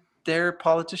 man, they're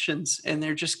politicians and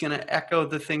they're just going to echo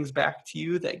the things back to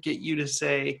you that get you to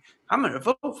say, I'm going to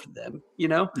vote for them. You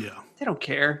know, they don't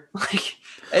care. Like,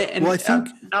 and I think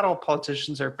not all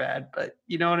politicians are bad, but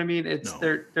you know what I mean? It's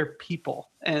they're people,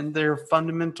 and their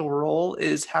fundamental role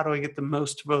is how do I get the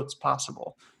most votes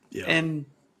possible? Yeah. And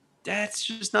that's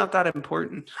just not that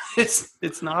important.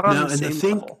 It's not on the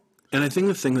same level. And I think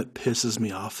the thing that pisses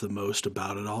me off the most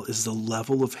about it all is the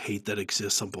level of hate that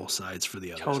exists on both sides for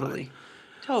the other side. Totally.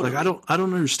 Like I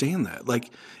don't understand that. Like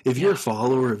if you're a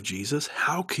follower of Jesus,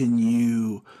 how can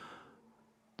you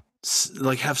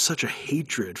like have such a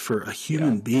hatred for a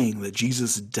human being that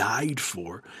Jesus died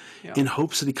for in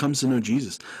hopes that he comes to know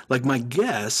Jesus? Like my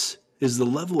guess is the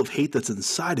level of hate that's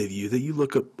inside of you that you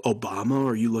look at Obama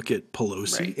or you look at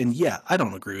Pelosi. And I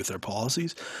don't agree with their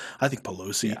policies. I think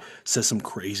Pelosi says some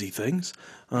crazy things.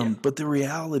 But the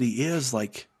reality is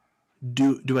like,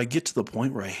 do I get to the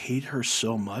point where I hate her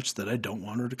so much that I don't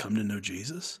want her to come to know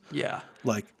Jesus? Yeah.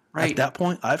 Like at that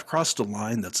point, I've crossed a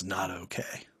line that's not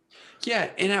okay.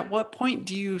 Yeah, and at what point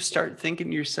do you start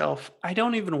thinking to yourself, I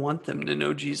don't even want them to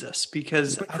know Jesus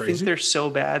because I think they're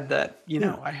so bad that,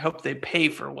 I hope they pay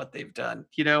for what they've done,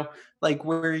 like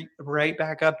we're right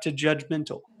back up to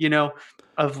judgmental,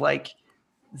 of like,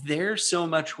 they're so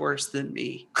much worse than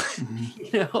me,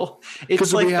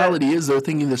 Because the reality is they're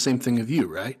thinking the same thing of you,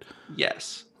 right?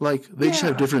 Yes. Like they just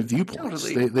have different viewpoints.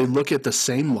 Totally. They look at the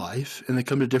same life and they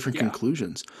come to different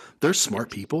conclusions. They're smart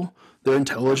people. They're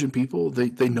intelligent people.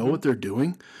 They know what they're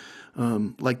doing.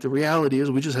 Like the reality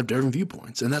is we just have different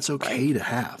viewpoints, and that's okay to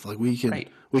have. Like we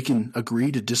can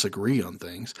agree to disagree on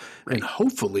things, and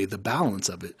hopefully the balance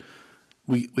of it,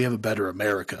 we have a better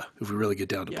America if we really get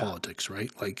down to politics, right?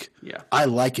 Like I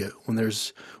like it when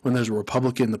there's a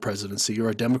Republican in the presidency or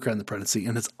a Democrat in the presidency,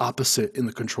 and it's opposite in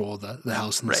the control of the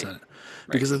House and the Senate,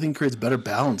 because I think it creates better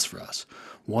balance for us.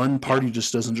 One party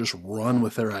just doesn't just run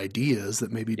with their ideas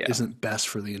that maybe isn't best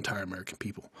for the entire American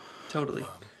people. Totally.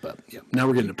 But now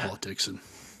we're getting into politics, and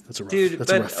Dude,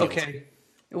 that's a rough but field. okay.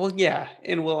 Well, yeah,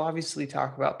 and we'll obviously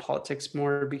talk about politics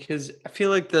more because I feel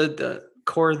like the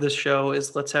core of the show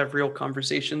is let's have real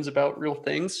conversations about real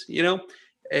things, you know?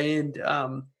 And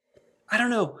I don't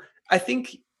know. I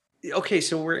think okay,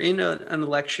 so we're in an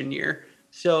election year.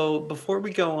 So before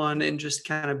we go on and just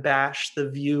kind of bash the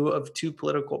view of too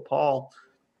political Paul,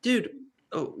 dude,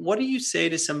 what do you say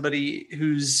to somebody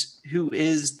who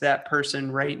is that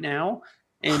person right now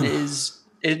and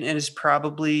is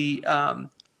probably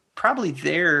probably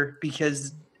there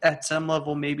because at some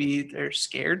level maybe they're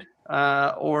scared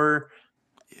or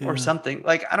Yeah. something.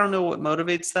 Like I don't know what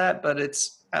motivates that, but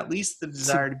it's at least the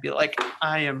desire to be like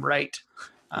I am right.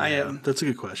 I Yeah, am, that's a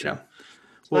good you know. question. So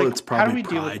Well, like it's how do probably we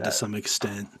deal with pride to that? some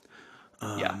extent.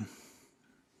 Yeah.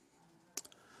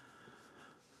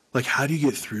 Like, how do you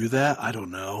get through that? I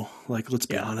don't know. Like, let's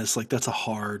be Yeah. honest. Like, that's a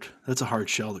hard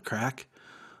shell to crack.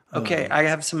 Okay, I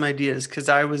have some ideas because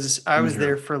I Let me was hear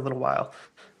there 'em. for a little while.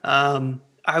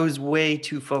 I was way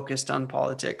too focused on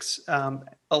politics.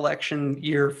 Election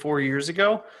year 4 years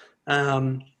ago,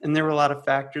 and there were a lot of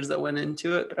factors that went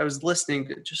into it. But I was listening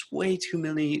to just way too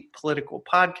many political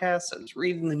podcasts. I was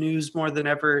reading the news more than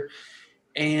ever,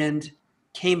 and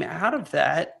came out of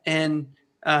that. And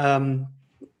um,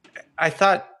 I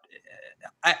thought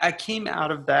I came out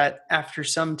of that after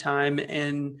some time,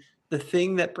 and the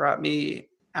thing that brought me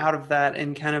out of that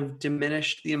and kind of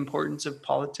diminished the importance of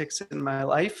politics in my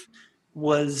life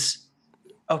was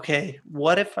okay,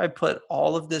 what if I put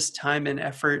all of this time and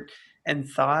effort and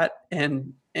thought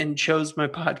and chose my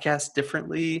podcast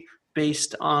differently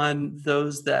based on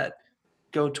those that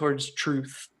go towards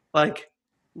truth, like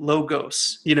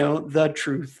logos, the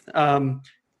truth,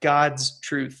 God's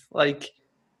truth, like,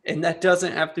 and that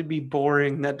doesn't have to be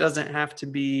boring. That doesn't have to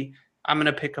be, I'm going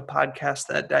to pick a podcast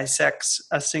that dissects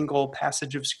a single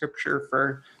passage of scripture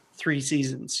for 3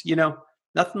 seasons,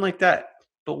 nothing like that.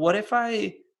 But what if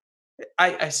I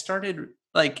started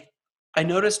like, I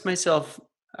noticed myself,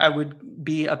 I would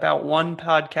be about one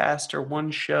podcast or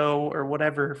one show or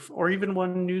whatever, or even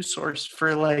one news source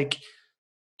for like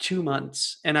 2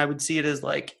 months, and I would see it as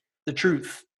like the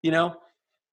truth,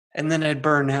 and then I'd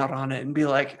burn out on it and be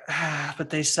like, but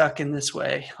they suck in this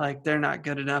way. Like they're not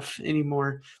good enough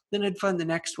anymore. Then I'd find the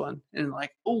next one and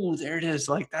like, oh, there it is.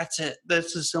 Like that's it.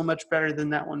 This is so much better than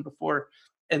that one before.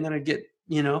 And then I'd get,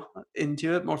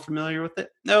 into it, more familiar with it.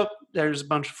 Nope, there's a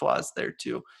bunch of flaws there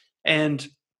too. And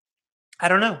I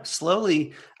don't know,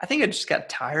 slowly, I think I just got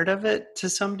tired of it to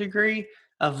some degree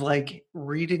of like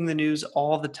reading the news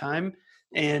all the time.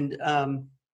 And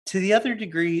to the other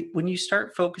degree, when you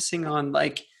start focusing on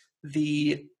like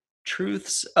the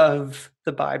truths of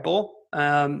the Bible,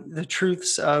 the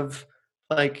truths of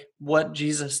like what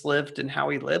Jesus lived and how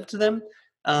he lived them,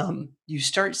 you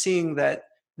start seeing that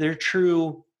they're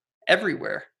true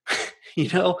everywhere. you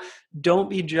know, don't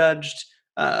be judged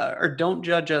or don't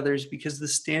judge others because the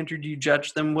standard you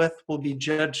judge them with will be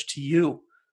judged to you.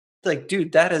 Like,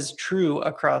 dude, that is true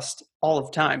across all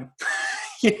of time.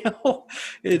 That's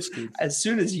It's good. as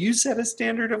soon as you set a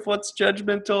standard of what's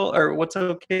judgmental or what's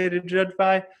okay to judge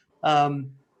by,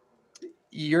 um,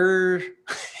 you're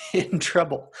in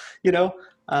trouble. You know.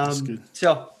 That's good.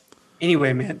 So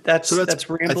anyway, man, So that's I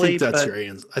think rambly, that's but your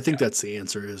answer. I think that's the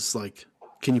answer is like,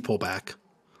 can you pull back?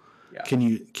 yeah, Can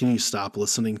you stop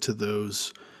listening to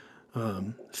those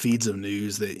feeds of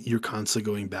news that you're constantly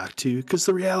going back to? Because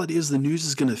the reality is the news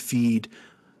is going to feed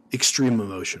extreme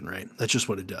emotion, right? That's just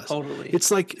what it does. totally, It's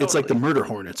like the totally, murder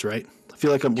hornets, right? I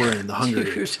feel like we're in the Hunger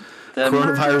dude. Games. The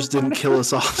murder Coronavirus didn't kill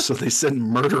us off, so they sent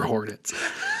murder hornets.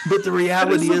 But the that is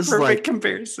reality the is perfect like,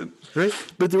 comparison. right?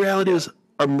 But the reality Yeah. is,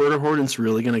 are murder hornets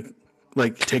really gonna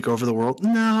like take over the world?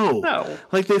 No. No.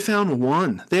 Like they found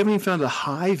one. They haven't even found a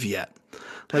hive yet.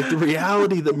 Like the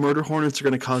reality that murder hornets are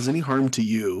going to cause any harm to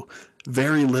you,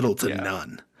 very little to Yeah.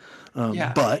 none.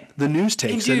 Yeah. But the news And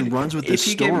takes it and dude, runs with this if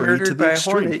you get story to murdered the by a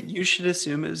extreme. hornet, you should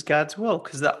assume it was God's will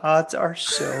because the odds are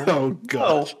so Oh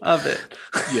gosh. low of it.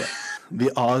 Yeah.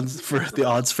 The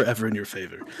odds forever in your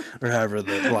favor, or however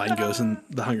the line goes in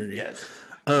the Hunger Games. Yes.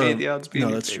 May the odds be in No,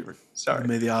 your that's true. favor. Sorry.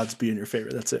 May the odds be in your favor.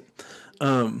 That's it.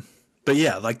 But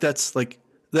yeah, that's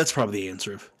probably the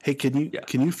answer of, hey, can you Yeah.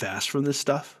 can you fast from this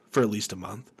stuff for at least a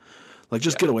month? Like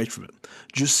just Yeah. get away from it.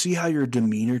 Just see how your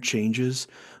demeanor changes,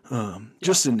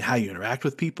 just in how you interact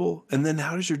with people, and then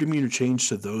how does your demeanor change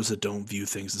to those that don't view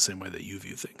things the same way that you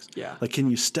view things? Yeah. Like, can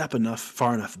you step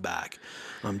far enough back,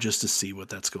 just to see what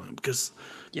that's going? Because,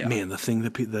 Yeah. man, the thing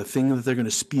that they're going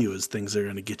to spew is things that are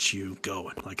going to get you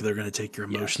going. Like they're going to take your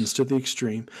emotions to the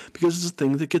extreme because it's a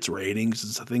thing that gets ratings.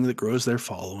 It's a thing that grows their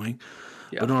following.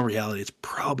 Yeah. But in all reality, it's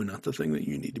probably not the thing that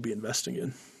you need to be investing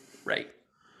in. Right.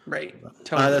 Right.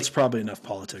 Totally. That's probably enough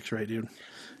politics, right, dude? You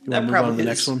That want to move on to probably the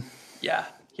next is. one? Yeah.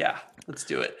 Yeah. Let's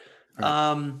do it.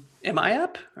 Am I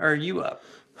up or are you up?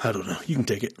 I don't know. You can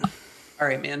take it. All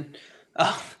right, man.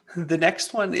 The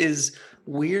next one is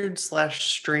weird /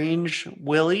 strange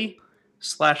Willie /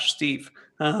 Steve.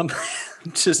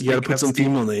 Just You got to making put up some Steve.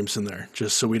 female names in there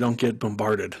just so we don't get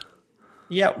bombarded.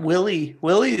 Yeah, Willie.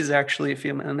 Willie is actually a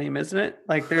female name, isn't it?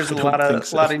 Like, there's I a don't lot think of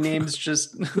so. names,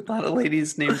 just a lot of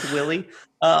ladies named Willie.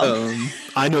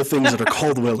 I know things that are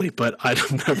called Willie, but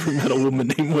I've never met a woman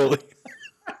named Willie.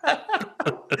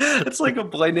 It's like a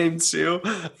boy named Sue,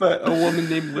 but a woman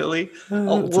named Willie. It's a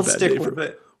We'll bad stick name with for-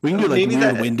 it. We can do like Maybe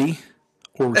weird that- windy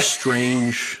or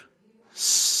strange.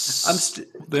 I'm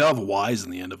They all have Y's in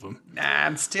the end of them.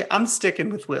 Nah, I'm sticking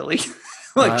with Willie.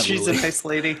 Like, Alright, she's Willie. a nice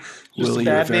lady. Just Willie, a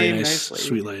you're a bad very name, nice, nice lady.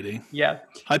 sweet lady. Yeah.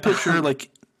 I picture her like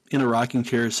in a rocking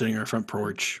chair sitting on her front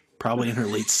porch, probably in her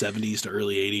late 70s to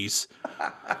early 80s.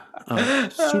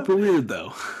 Super weird,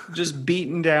 though. Just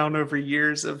beaten down over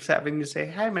years of having to say,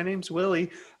 "Hi, my name's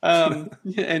Willie,"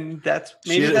 and that's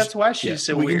why she's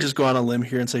so we weird. can just go on a limb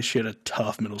here and say she had a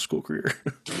tough middle school career.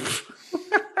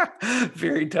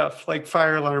 Very tough, like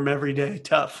fire alarm every day.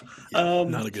 Tough.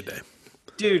 Not a good day.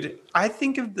 Dude, I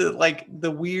think of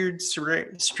the weird,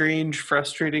 strange,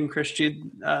 frustrating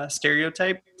Christian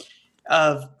stereotype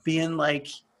of being like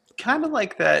kind of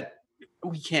like that.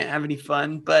 We can't have any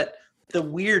fun, but the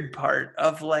weird part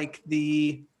of like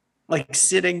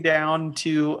sitting down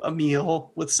to a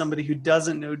meal with somebody who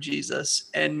doesn't know Jesus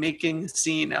and making a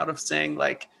scene out of saying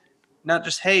like, not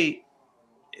just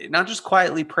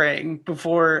quietly praying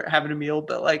before having a meal,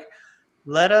 but like,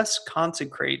 let us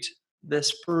consecrate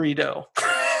this burrito.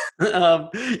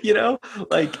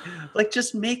 Like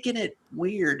just making it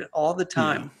weird all the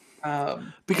time.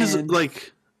 Because and-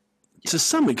 like to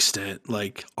some extent,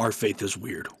 like our faith is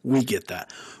weird. We get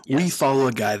that. Yes. We follow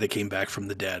a guy that came back from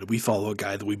the dead. We follow a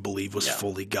guy that we believe was Yeah.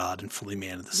 fully God and fully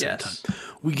man at the same Yes. time.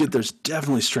 We get there's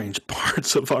definitely strange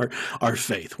parts of our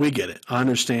faith. We get it. I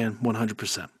understand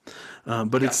 100%.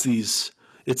 But it's these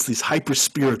hyper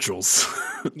spirituals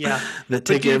Yeah. that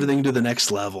take dude- everything to the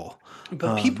next level.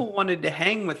 But people wanted to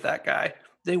hang with that guy.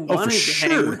 They for wanted to hang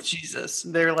sure. with Jesus.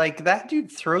 They're like, that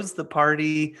dude throws the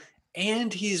party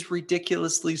and he's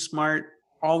ridiculously smart,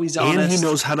 always honest. And he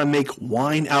knows how to make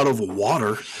wine out of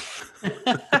water.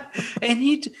 And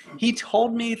he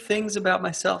told me things about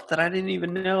myself that I didn't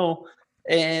even know.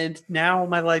 And now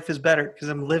my life is better because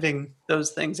I'm living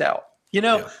those things out.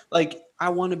 Yeah. Like I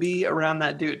want to be around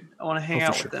that dude. I want to hang for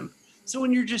out sure. with him. So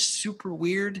when you're just super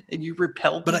weird and you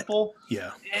repel But people,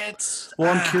 Yeah. it's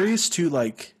Well, I'm curious too,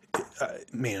 like,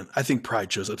 man, I think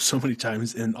pride shows up so many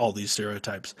times in all these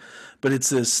stereotypes. But it's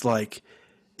this, like,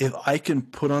 if I can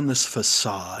put on this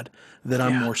facade that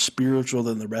I'm more spiritual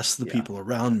than the rest of the people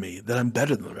around me, that I'm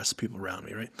better than the rest of the people around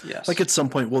me, right? Yes. Like, at some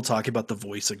point, we'll talk about the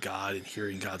voice of God and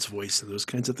hearing God's voice and those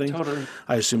kinds of things. Totally.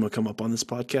 I assume will come up on this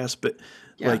podcast. But,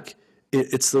 like,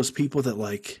 it's those people that,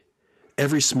 like,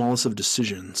 every smallest of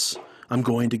decisions, I'm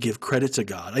going to give credit to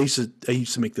God. I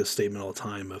used to make this statement all the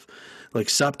time of like,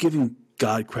 stop giving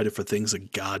God credit for things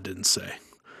that God didn't say,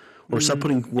 or stop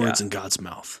putting words in God's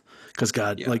mouth. Because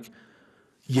God,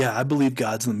 I believe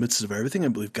God's in the midst of everything. I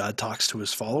believe God talks to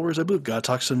his followers. I believe God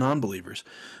talks to non-believers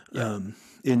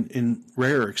in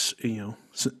rare,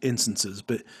 instances.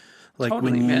 But like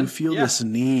Totally, when you man. feel this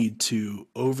need to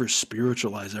over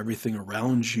spiritualize everything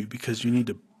around you because you need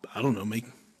to, I don't know, make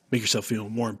yourself feel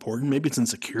more important. Maybe it's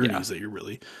insecurities that you're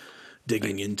really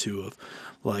digging into of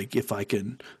like, if I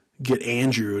can get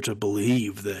Andrew to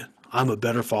believe that I'm a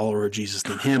better follower of Jesus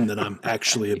than him, then I'm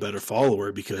actually a better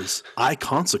follower because I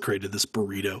consecrated this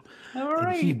burrito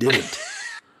and he didn't.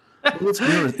 But let's be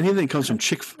honest, anything that comes from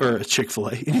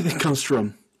Chick-fil-A, anything that comes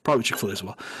from probably Chick-fil-A as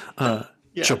well,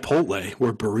 Chipotle,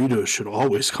 where burritos should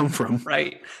always come from.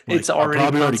 right. Like, It's already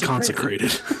probably already consecrated.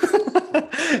 consecrated.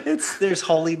 There's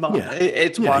holy mom. Yeah.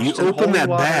 It's Yeah, washed you in open holy that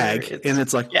water. bag and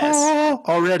it's like, Yes. oh,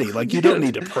 already. Like you don't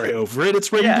need to pray over it.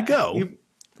 It's ready to go.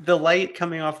 The light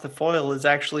coming off the foil is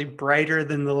actually brighter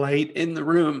than the light in the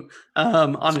room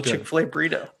on a good. Chick-fil-A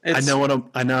burrito. I It's know what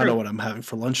I know true. what I'm having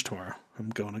for lunch tomorrow. I'm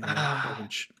going to go have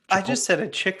I just said a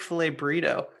Chick-fil-A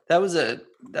burrito. That was a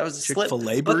slip.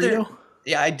 Chick-fil-A But they're- burrito?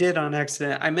 Yeah, I did on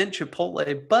accident. I meant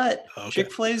Chipotle, but Okay.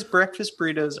 Chick-fil-A's breakfast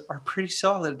burritos are pretty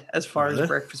solid as far Really? as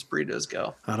breakfast burritos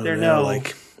go. I don't They're know. no-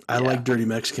 I like dirty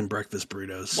Mexican breakfast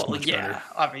burritos. It's Well, much better.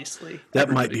 obviously. That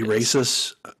might be Everybody does.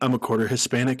 racist. I'm a quarter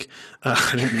Hispanic.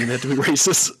 I didn't mean that to be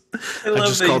racist. I love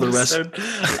just that call you the rest. said,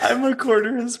 I'm a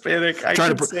quarter Hispanic. I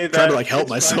Trying can say that. to like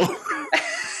help It's fine. myself.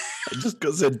 I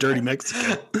just said dirty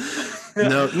Mexican.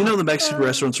 No, you know the Mexican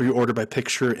restaurants where you order by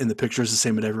picture and the picture is the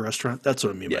same at every restaurant? That's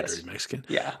what I mean by dirty Yes. Mexican.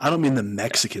 Yeah. I don't mean the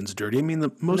Mexicans dirty. I mean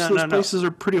most No, of those no, no. places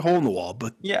are pretty hole in the wall,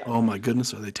 but Yeah. oh my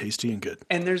goodness, are they tasty and good.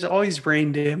 And there's always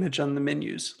rain damage on the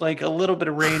menus. Like a little bit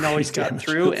of rain always got Damage.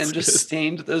 through That's and just good.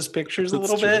 stained those pictures a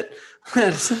That's little true.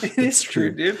 bit. It's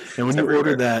true, dude. And when It's you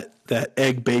order everywhere. that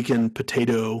egg, bacon,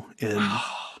 potato, and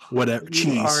whatever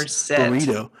You are cheese set.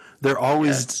 burrito, they're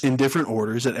always Yes. in different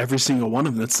orders at every single one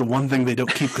of them. That's the one thing they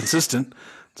don't keep consistent.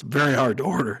 It's very hard to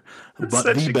order, It's but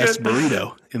such the a best good.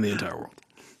 burrito in the entire world.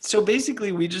 So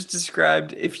basically, we just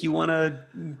described if you want to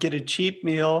get a cheap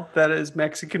meal that is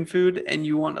Mexican food and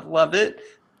you want to love it,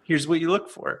 here's what you look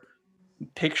for: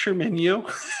 picture menu,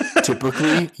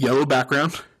 Typically yellow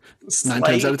background, 9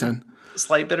 times out slight of 10.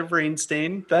 slight bit of rain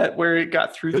stain that where it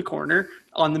got through the corner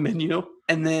on the menu.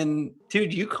 And then,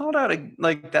 dude, you called out a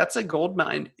like that's a gold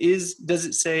mine. Does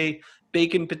it say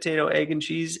bacon, potato, egg, and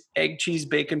cheese, egg, cheese,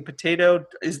 bacon, potato?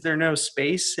 Is there no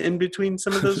space in between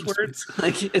some of those words?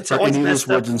 Like it's Or always any of those messed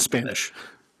up. words in Spanish.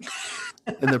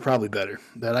 And they're probably better.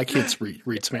 That I can't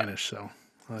read Spanish, so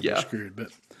I'd Yeah. be screwed.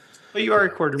 But But you are a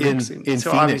quarter in Mexican,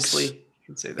 so Phoenix, obviously you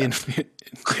can say that.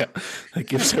 yeah, that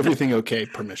gives everything okay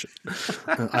permission.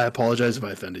 I apologize if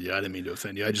I offended you. I didn't mean to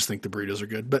offend you. I just think the burritos are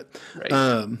good. But Right.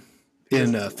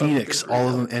 in love a Phoenix, good all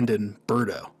of burrito. them end in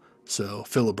Berto. So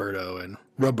Filiberto and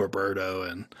Roberto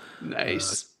and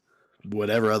Nice.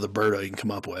 whatever other Berto you can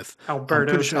come up with. I'm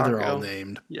Alberto pretty sure they're all taco.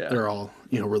 named. Yeah. They're all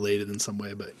related in some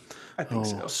way. But I think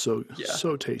oh, so. Yeah.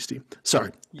 so tasty.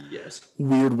 Sorry, Yes.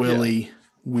 Weird Willie,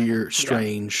 weird,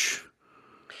 strange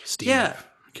Steve. Yeah.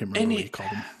 I can't remember And what you called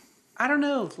him. I don't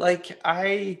know.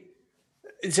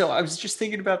 So I was just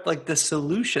thinking about like the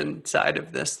solution side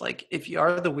of this. Like if you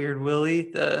are the weird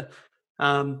Willie,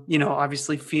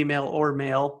 obviously female or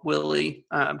male Willie,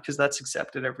 because that's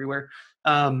accepted everywhere.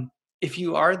 If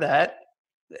you are that,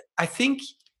 I think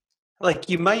like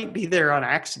you might be there on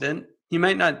accident. You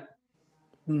might not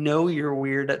know you're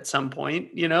weird at some point,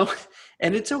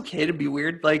 and it's okay to be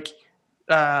weird. Like,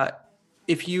 uh,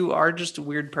 if you are just a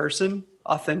weird person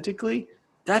authentically,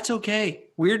 that's okay.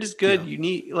 Weird is good. Yeah.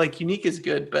 Unique is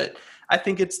good. But I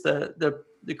think it's the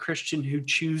Christian who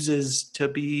chooses to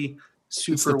be It's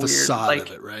the super weird. facade Like,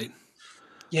 of it, right?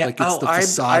 yeah. Like it's the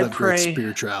facade I of great pray.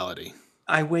 spirituality.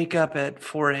 I wake up at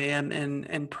 4 a.m.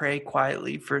 and pray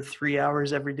quietly for 3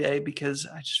 hours every day because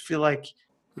I just feel like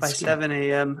by That's good. 7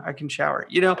 a.m. I can shower.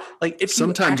 Like if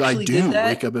Sometimes you I actually do did that,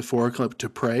 wake up at 4 o'clock to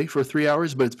pray for 3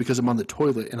 hours, but it's because I'm on the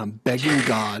toilet and I'm begging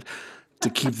God to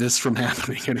keep this from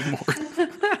happening anymore.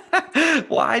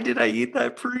 why did I eat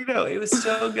that burrito? It was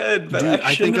so good, but Dude,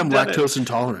 I think shouldn't I'm have done it. lactose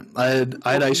intolerant. I had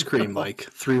ice cream like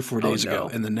 3 or 4 days ago, no.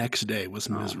 and the next day was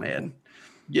Oh miserable. man.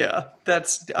 Yeah,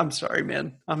 I'm sorry,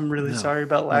 man. I'm really sorry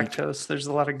about lactose. There's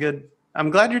a lot of good. I'm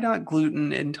glad you're not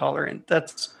gluten intolerant.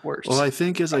 That's worse. Well, I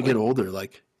think as I get older,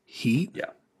 like heat yeah,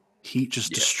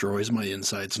 just destroys my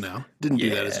insides now. Didn't do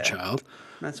that as a Yeah. child.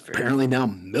 that's fair. Apparently now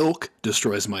milk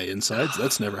destroys my insides.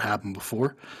 That's never happened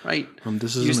before. Right.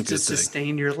 This isn't a Used good to thing.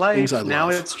 sustain your life. Things I Now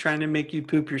love. it's trying to make you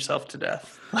poop yourself to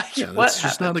death. Like Yeah, what that's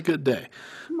just happened? not a good day.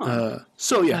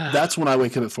 So yeah, that's when I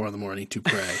wake up at 4 a.m. to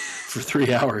pray for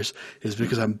 3 hours is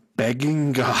because I'm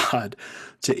begging God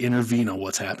to intervene on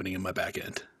what's happening in my back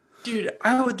end. Dude,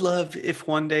 I would love if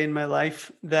one day in my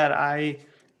life that I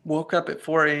woke up at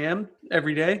 4 a.m.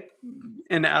 every day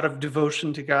and out of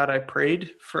devotion to God, I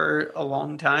prayed for a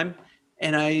long time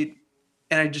and I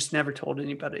just never told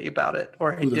anybody about it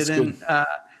or I Ooh, that's didn't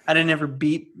I didn't ever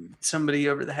beat somebody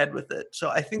over the head with it. So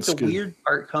I think That's the good. weird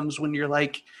part comes when you're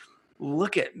like,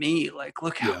 look at me, like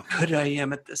look how Yeah. good I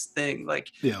am at this thing.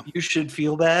 Like Yeah. you should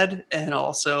feel bad and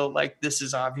also like this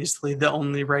is obviously the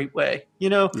only right way.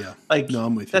 Yeah. Like No,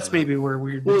 I'm with you that's on that. maybe where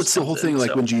weirdness Well, it's the whole comes thing in,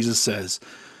 like so. when Jesus says,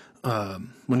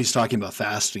 when he's talking about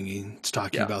fasting, he's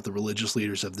talking Yeah. about the religious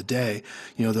leaders of the day,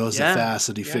 those Yeah, that fast,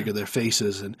 that he yeah. figure their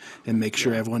faces and make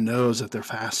sure everyone knows that they're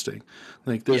fasting.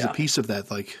 Like there's Yeah. a piece of that,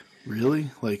 like,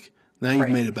 really? Like now you've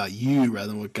Right. made it about you rather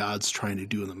than what God's trying to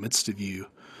do in the midst of you.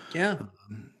 Yeah.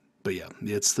 But yeah,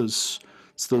 it's those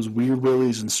weird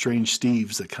Willies and strange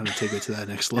Steves that kind of take it to that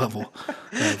next level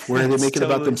of where they That's make it about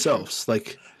totally themselves.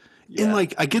 Like, Yeah.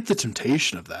 I get the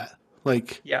temptation of that.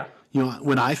 Like, Yeah.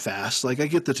 when I fast, like I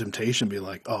get the temptation of being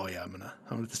like, oh yeah, I'm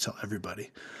gonna tell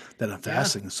everybody that I'm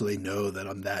fasting so they know that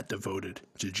I'm that devoted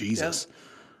to Jesus.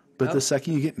 But the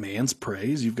second you get man's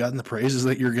praise, you've gotten the praises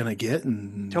that you're gonna get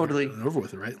and Totally. you're over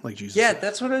with it, right? Like Jesus. Yeah, said.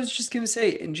 that's what I was just gonna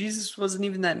say. And Jesus wasn't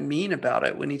even that mean about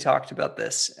it when he talked about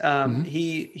this.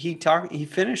 He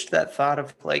finished that thought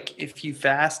of like if you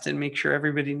fast and make sure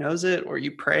everybody knows it, or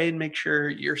you pray and make sure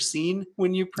you're seen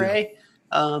when you pray.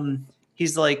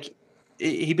 He's like,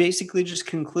 he basically just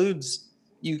concludes,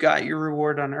 you got your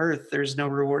reward on earth. There's no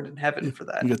reward in heaven for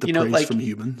that. You get the praise from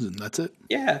humans, and that's it.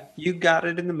 Yeah, you got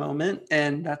it in the moment,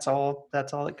 and that's all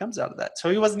that comes out of that. So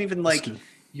he wasn't even like, good.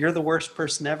 you're the worst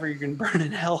person ever, you're gonna burn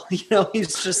in hell.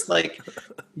 He's just like,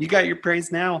 you got your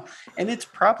praise now. And it's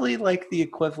probably like the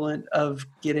equivalent of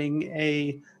getting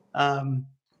a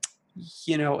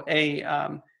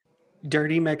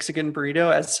dirty Mexican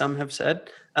burrito, as some have said,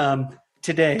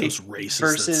 today, Those racists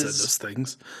versus that said those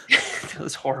things.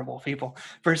 those horrible people,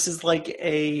 versus like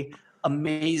a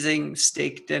amazing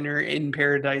steak dinner in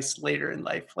paradise later in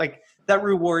life. Like, that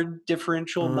reward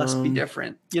differential must be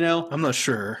different, I'm not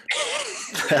sure.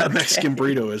 That Mexican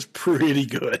burrito is pretty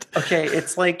good. Okay,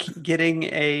 it's like getting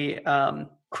a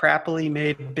crappily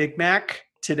made Big Mac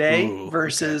today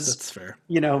versus that's fair.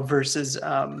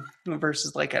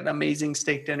 Versus like an amazing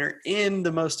steak dinner in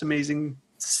the most amazing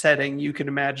setting you can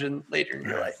imagine later in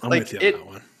your life. I'm like with you on that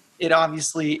one. It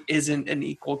obviously isn't an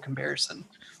equal comparison.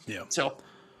 Yeah. So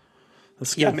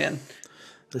that's good. Yeah, man.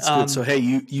 That's good. So hey,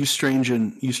 you strange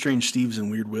Steves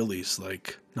and Weird Willies,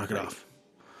 like, knock it off.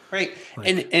 Right. Like,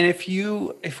 and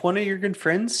if one of your good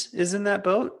friends is in that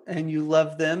boat and you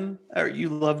love them, or you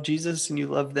love Jesus and you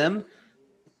love them,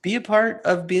 be a part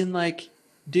of being like,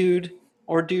 dude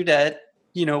or dudette,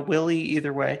 Willie,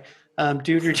 either way,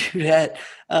 dude or dudette,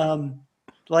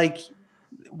 like,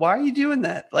 why are you doing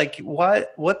that? Like,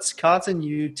 what's causing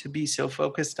you to be so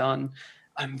focused on,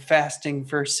 I'm fasting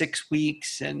for 6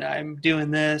 weeks and I'm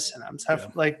doing this and I'm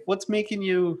like, what's making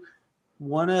you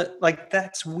wanna, like,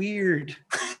 that's weird.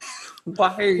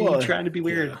 Why are you trying to be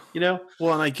weird?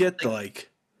 Well, and I get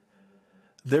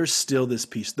there's still this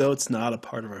piece, though it's not a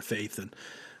part of our faith, and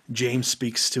James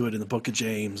speaks to it in the book of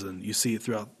James, and you see it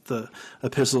throughout the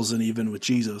epistles, and even with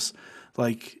Jesus.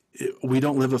 Like, we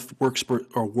don't live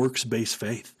a works-based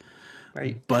faith,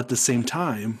 right? But at the same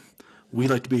time, we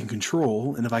like to be in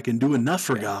control, and if I can do enough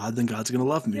for God, then God's going to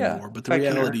love me more. But the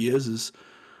reality is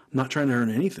I'm not trying to earn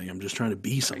anything. I'm just trying to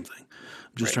be something.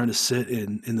 I'm just trying to sit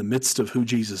in the midst of who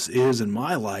Jesus is in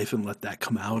my life and let that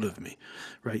come out of me,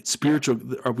 right? Spiritual,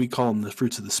 or we call them the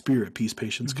fruits of the Spirit: peace,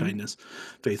 patience, kindness,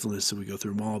 faithfulness. So we go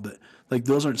through them all, but like,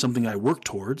 those aren't something I work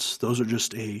towards. Those are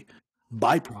just a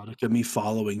byproduct of me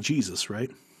following Jesus,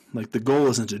 right? Like, the goal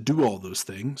isn't to do all those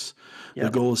things. The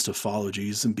goal is to follow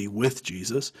Jesus and be with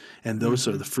Jesus. And those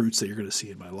are the fruits that you're going to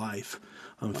see in my life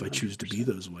if I choose to be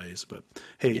those ways. But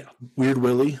hey, Weird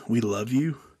Willie, we love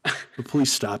you. But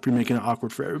please stop. You're making it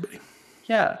awkward for everybody.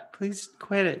 Yeah, please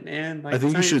quit it, man. Like, I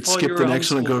think you should skip the next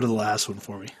one and go to the last one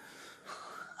for me.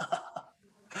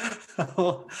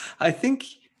 I think,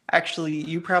 actually,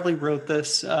 you probably wrote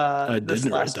this. I this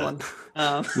didn't last write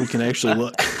that. One. We can actually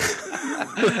look.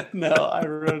 No, I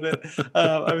wrote it.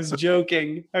 I was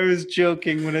joking.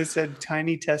 When I said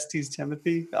tiny testes,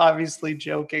 Timothy. Obviously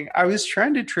joking. I was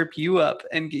trying to trip you up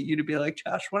and get you to be like,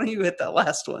 Josh, why don't you hit that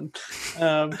last one?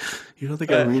 You don't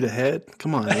think I read ahead?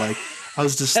 Come on. Like, I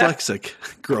was dyslexic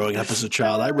growing up as a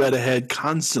child. I read ahead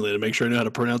constantly to make sure I knew how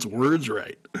to pronounce words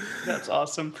right. That's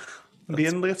awesome.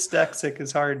 Being dyslexic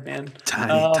is hard, man.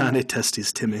 Tiny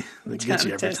testes, Timmy.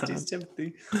 Tiny testes,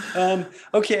 Timothy.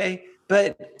 Okay,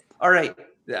 but all right.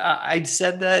 I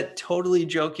said that totally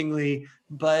jokingly,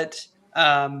 but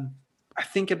I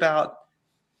think about,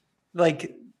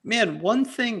 like, man, one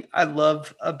thing I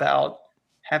love about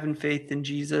having faith in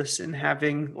Jesus and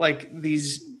having, like,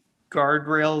 these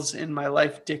guardrails in my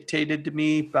life dictated to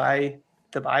me by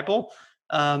the Bible.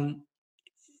 And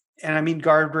I mean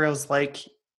guardrails like,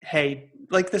 hey,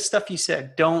 like the stuff you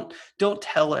said, don't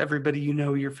tell everybody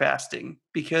you're fasting,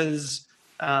 because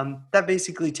that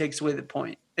basically takes away the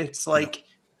point. It's like,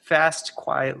 fast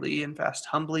quietly and fast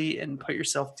humbly and put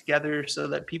yourself together so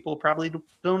that people probably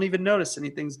don't even notice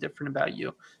anything's different about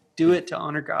you. Do it to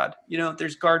honor God.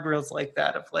 There's guardrails like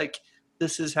that of, like,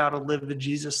 this is how to live the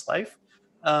Jesus life.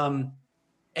 And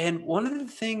one of the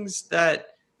things that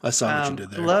I saw what you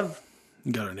did there. Love.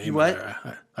 You got our name in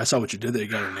there. I saw what you did there. You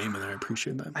got our name in there. I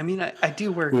appreciate that. I mean, I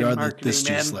do work in marketing, this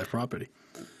Jesus Life property.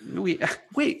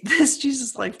 Wait, this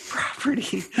Jesus Life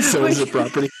property. So is it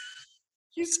property?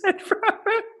 You said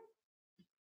property.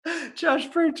 Josh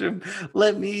Burcham,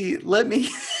 let me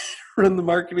run the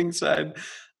marketing side.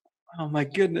 Oh my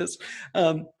goodness.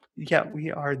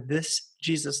 We are This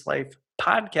Jesus Life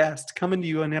podcast, coming to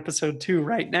you on episode 2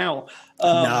 right now.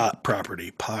 Not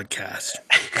property podcast.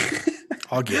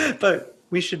 I'll get it. But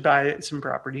we should buy some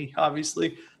property,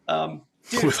 obviously.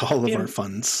 With all of our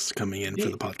funds coming in for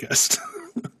the podcast.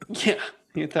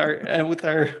 With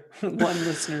our one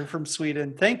listener from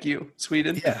Sweden. Thank you,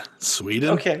 Sweden. Yeah,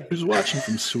 Sweden. Okay. Who's watching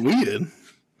from Sweden?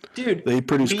 Dude, They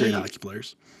produce great we hockey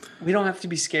players. we don't have to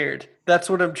be scared. That's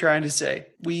what I'm trying to say.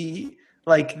 We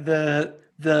like the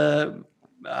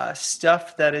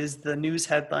stuff that is the news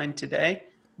headline today,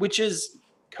 which is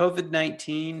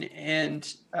COVID-19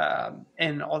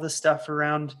 and all the stuff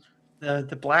around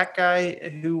the black guy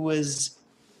who was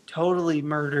totally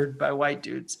murdered by white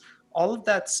dudes. All of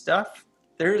that stuff,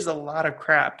 there's a lot of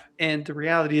crap, and the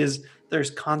reality is there's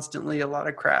constantly a lot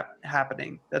of crap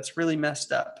happening that's really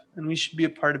messed up, and we should be a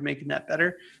part of making that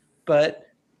better. But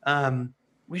um,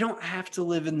 we don't have to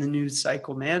live in the news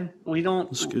cycle, man. We don't.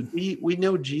 That's good. We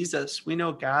know Jesus. We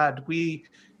know God.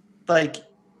 Like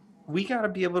we got to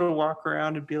be able to walk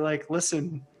around and be like,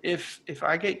 listen, if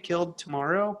I get killed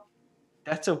tomorrow,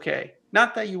 that's okay.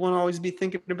 Not that you want to always be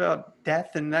thinking about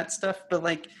death and that stuff, but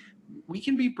like we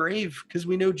can be brave because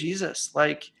we know Jesus.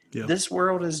 Like Yeah. this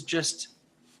world is just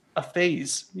a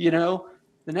phase, you know.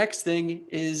 The next thing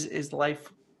is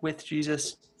life with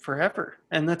Jesus forever,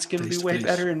 and that's going to be Face to way face.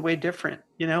 better and way different,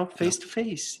 you know, face to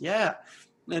face. Yeah.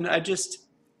 And I just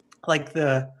like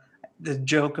the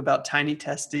joke about tiny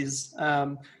testes.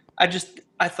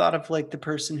 I thought of like the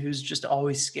person who's just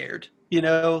always scared, you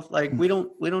know, like we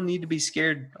don't need to be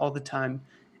scared all the time.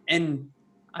 And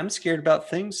I'm scared about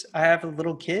things. I have a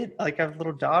little kid, like I have a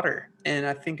little daughter, and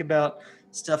I think about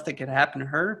stuff that could happen to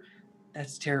her.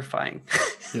 That's terrifying.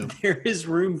 Yeah. There is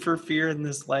room for fear in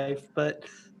this life, but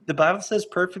the Bible says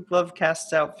perfect love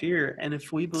casts out fear. And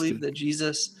if we believe good. that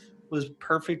Jesus was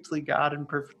perfectly God and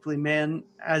perfectly man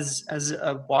as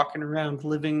a walking around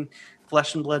living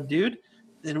flesh and blood dude,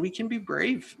 then we can be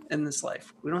brave in this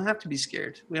life. We don't have to be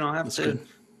scared. We don't have That's to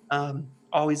good.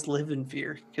 always live in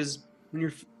fear, because when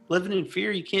you're living in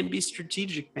fear, you can't be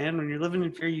strategic, man. When you're living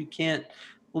in fear, you can't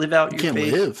live out You your can't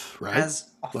faith live, right?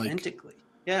 as Like, authentically.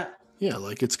 Yeah. yeah,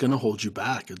 like it's going to hold you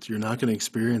back. You're not going to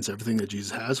experience everything that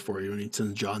Jesus has for you. And he says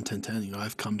in John 10:10, you know,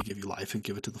 I've come to give you life and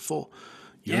give it to the full.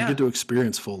 You don't Yeah. get to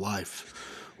experience full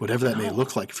life, whatever that may No.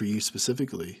 look like for you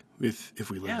specifically, if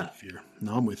we live in Yeah. fear.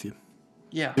 No, I'm with you.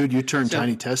 Yeah. Dude, you turned So-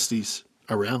 tiny testes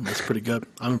around. That's pretty good.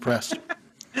 I'm impressed.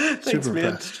 Thanks, Super man.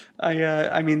 impressed.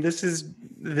 I mean, this is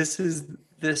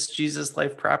this Jesus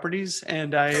Life Properties,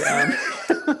 and I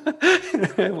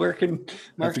work in marketing.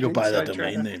 I have to go buy so that I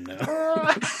try domain to- name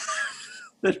now.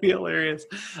 That'd be hilarious.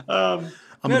 I'm no,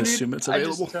 going to dude, assume it's I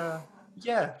available. just,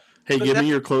 yeah. Hey, But give that- me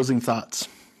your closing thoughts.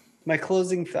 My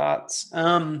closing thoughts.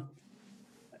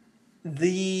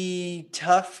 The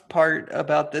tough part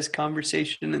about this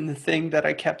conversation, and the thing that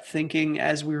I kept thinking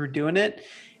as we were doing it,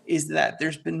 is that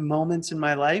there's been moments in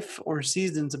my life or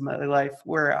seasons of my life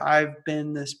where I've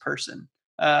been this person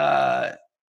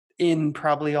in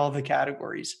probably all the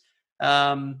categories.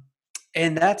 And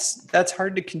that's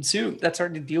hard to consume. That's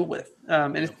hard to deal with.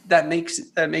 That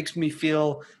makes me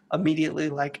feel immediately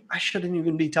like I shouldn't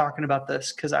even be talking about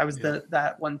this because I was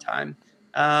that one time.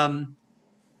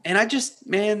 And I just,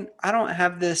 man, I don't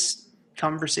have this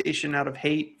conversation out of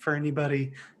hate for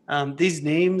anybody. These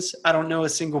names, I don't know a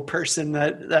single person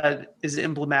that is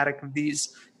emblematic of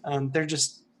these. They're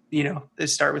just, you know, they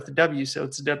start with a W, so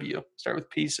it's a W. Start with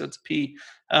P, so it's a P.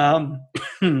 I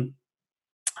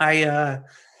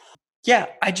yeah,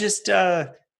 I'm just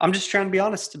trying to be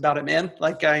honest about it, man.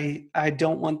 Like I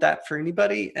don't want that for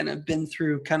anybody, and I've been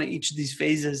through kind of each of these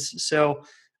phases. So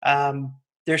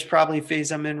there's probably a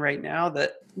phase I'm in right now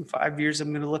that in 5 years I'm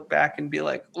going to look back and be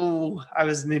like, "Oh, I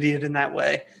was an idiot in that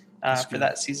way for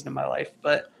that season of my life."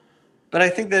 But I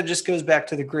think that just goes back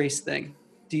to the grace thing.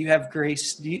 Do you have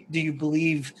grace? Do you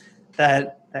believe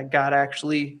that God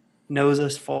actually knows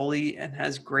us fully and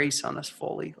has grace on us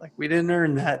fully? Like we didn't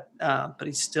earn that, but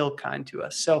He's still kind to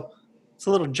us. So it's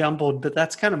a little jumbled, but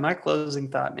that's kind of my closing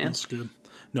thought, man. That's good.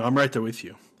 No, I'm right there with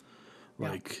you.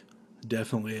 Yeah. Like,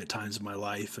 definitely at times in my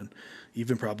life, and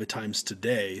even probably times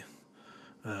today,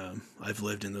 I've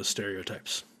lived in those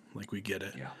stereotypes. Like, we get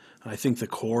it. Yeah. I think the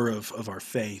core of our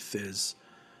faith is,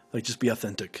 like, just be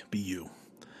authentic, be you.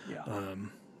 Yeah.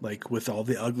 Like, with all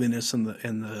the ugliness and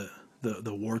the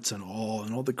warts and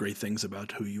all the great things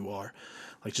about who you are,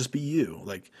 like, just be you.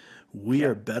 Like, we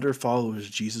are better followers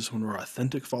of Jesus when we're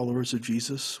authentic followers of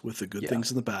Jesus with the good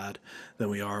things and the bad than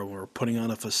we are when we're putting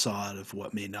on a facade of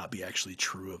what may not be actually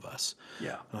true of us.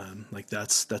 Yeah. Like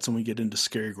that's when we get into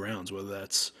scary grounds, whether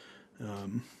that's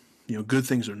you know, good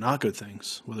things or not good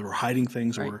things, whether we're hiding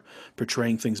things or we're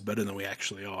portraying things better than we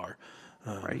actually are.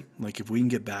 Right. Like if we can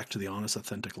get back to the honest,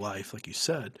 authentic life, like you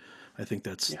said, I think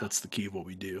that's the key of what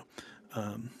we do.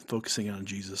 Focusing on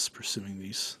Jesus, pursuing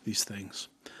these things.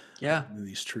 Yeah.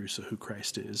 These truths of who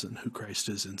Christ is and who Christ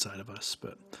is inside of us.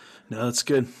 But no, that's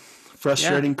good.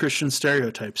 Frustrating Christian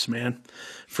stereotypes, man.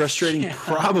 Frustrating,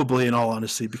 probably in all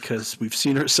honesty, because we've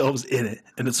seen ourselves in it,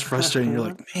 and it's frustrating. You're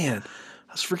like, man,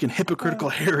 I was freaking hypocritical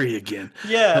Harry again.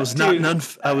 Yeah, I was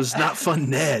not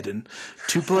fun Ned, and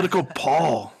too political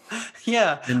Paul.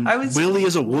 Yeah, And I was Willie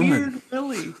is a woman. Weird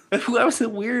Willie. I was a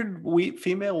weird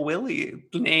female Willie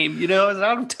name. You know, I was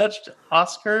out of touch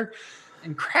Oscar.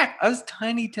 And crap, I was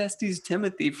Tiny Testes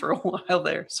Timothy for a while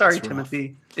there. Sorry,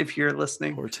 Timothy, if you're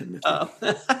listening. Poor Timothy.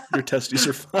 Your testes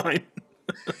are fine.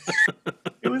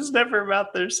 It was never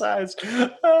about their size.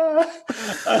 Dude,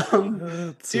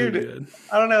 Good.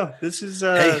 I don't know. This is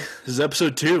this is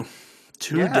episode 2.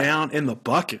 Two down in the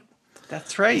bucket.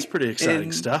 That's right. It's pretty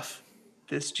exciting stuff.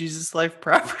 This Jesus Life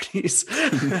Properties.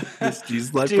 This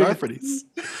Jesus Life Properties.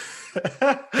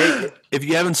 Hey, if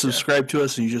you haven't subscribed to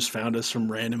us and you just found us from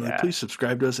randomly, please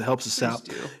subscribe to us. It helps us out.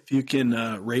 If you can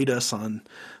rate us on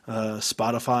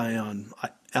Spotify, on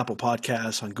Apple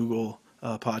Podcasts, on Google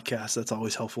Podcasts, that's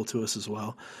always helpful to us as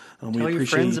well. We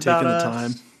appreciate you taking the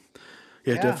time.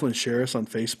 Yeah, definitely share us on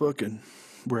Facebook and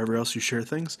wherever else you share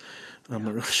things. I'm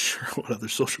not really sure what other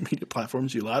social media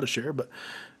platforms you allow to share, but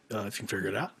if you can figure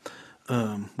it out.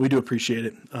 We do appreciate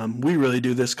it. We really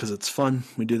do this because it's fun.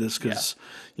 We do this because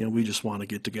we just want to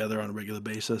get together on a regular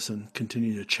basis and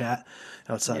continue to chat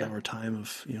outside of our time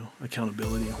of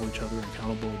accountability and hold each other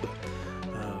accountable. But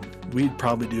we'd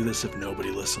probably do this if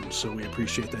nobody listened. So we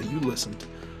appreciate that you listened.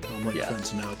 Let your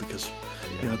friends know, because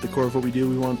at the core of what we do,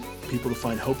 we want people to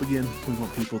find hope again. We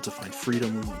want people to find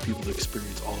freedom. We want people to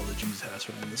experience all that Jesus has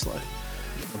for them in this life.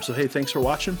 So, hey, thanks for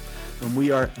watching.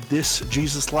 We are This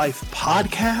Jesus Life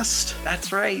Podcast.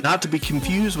 That's right. Not to be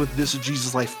confused with This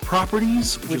Jesus Life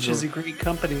Properties, which is a great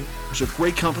company. Which is a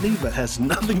great company that has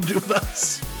nothing to do with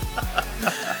us.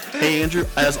 Hey, Andrew,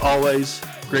 as always,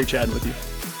 great chatting with you.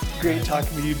 Great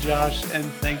talking to you, Josh, and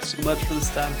thanks so much for this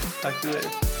time. Talk to you later.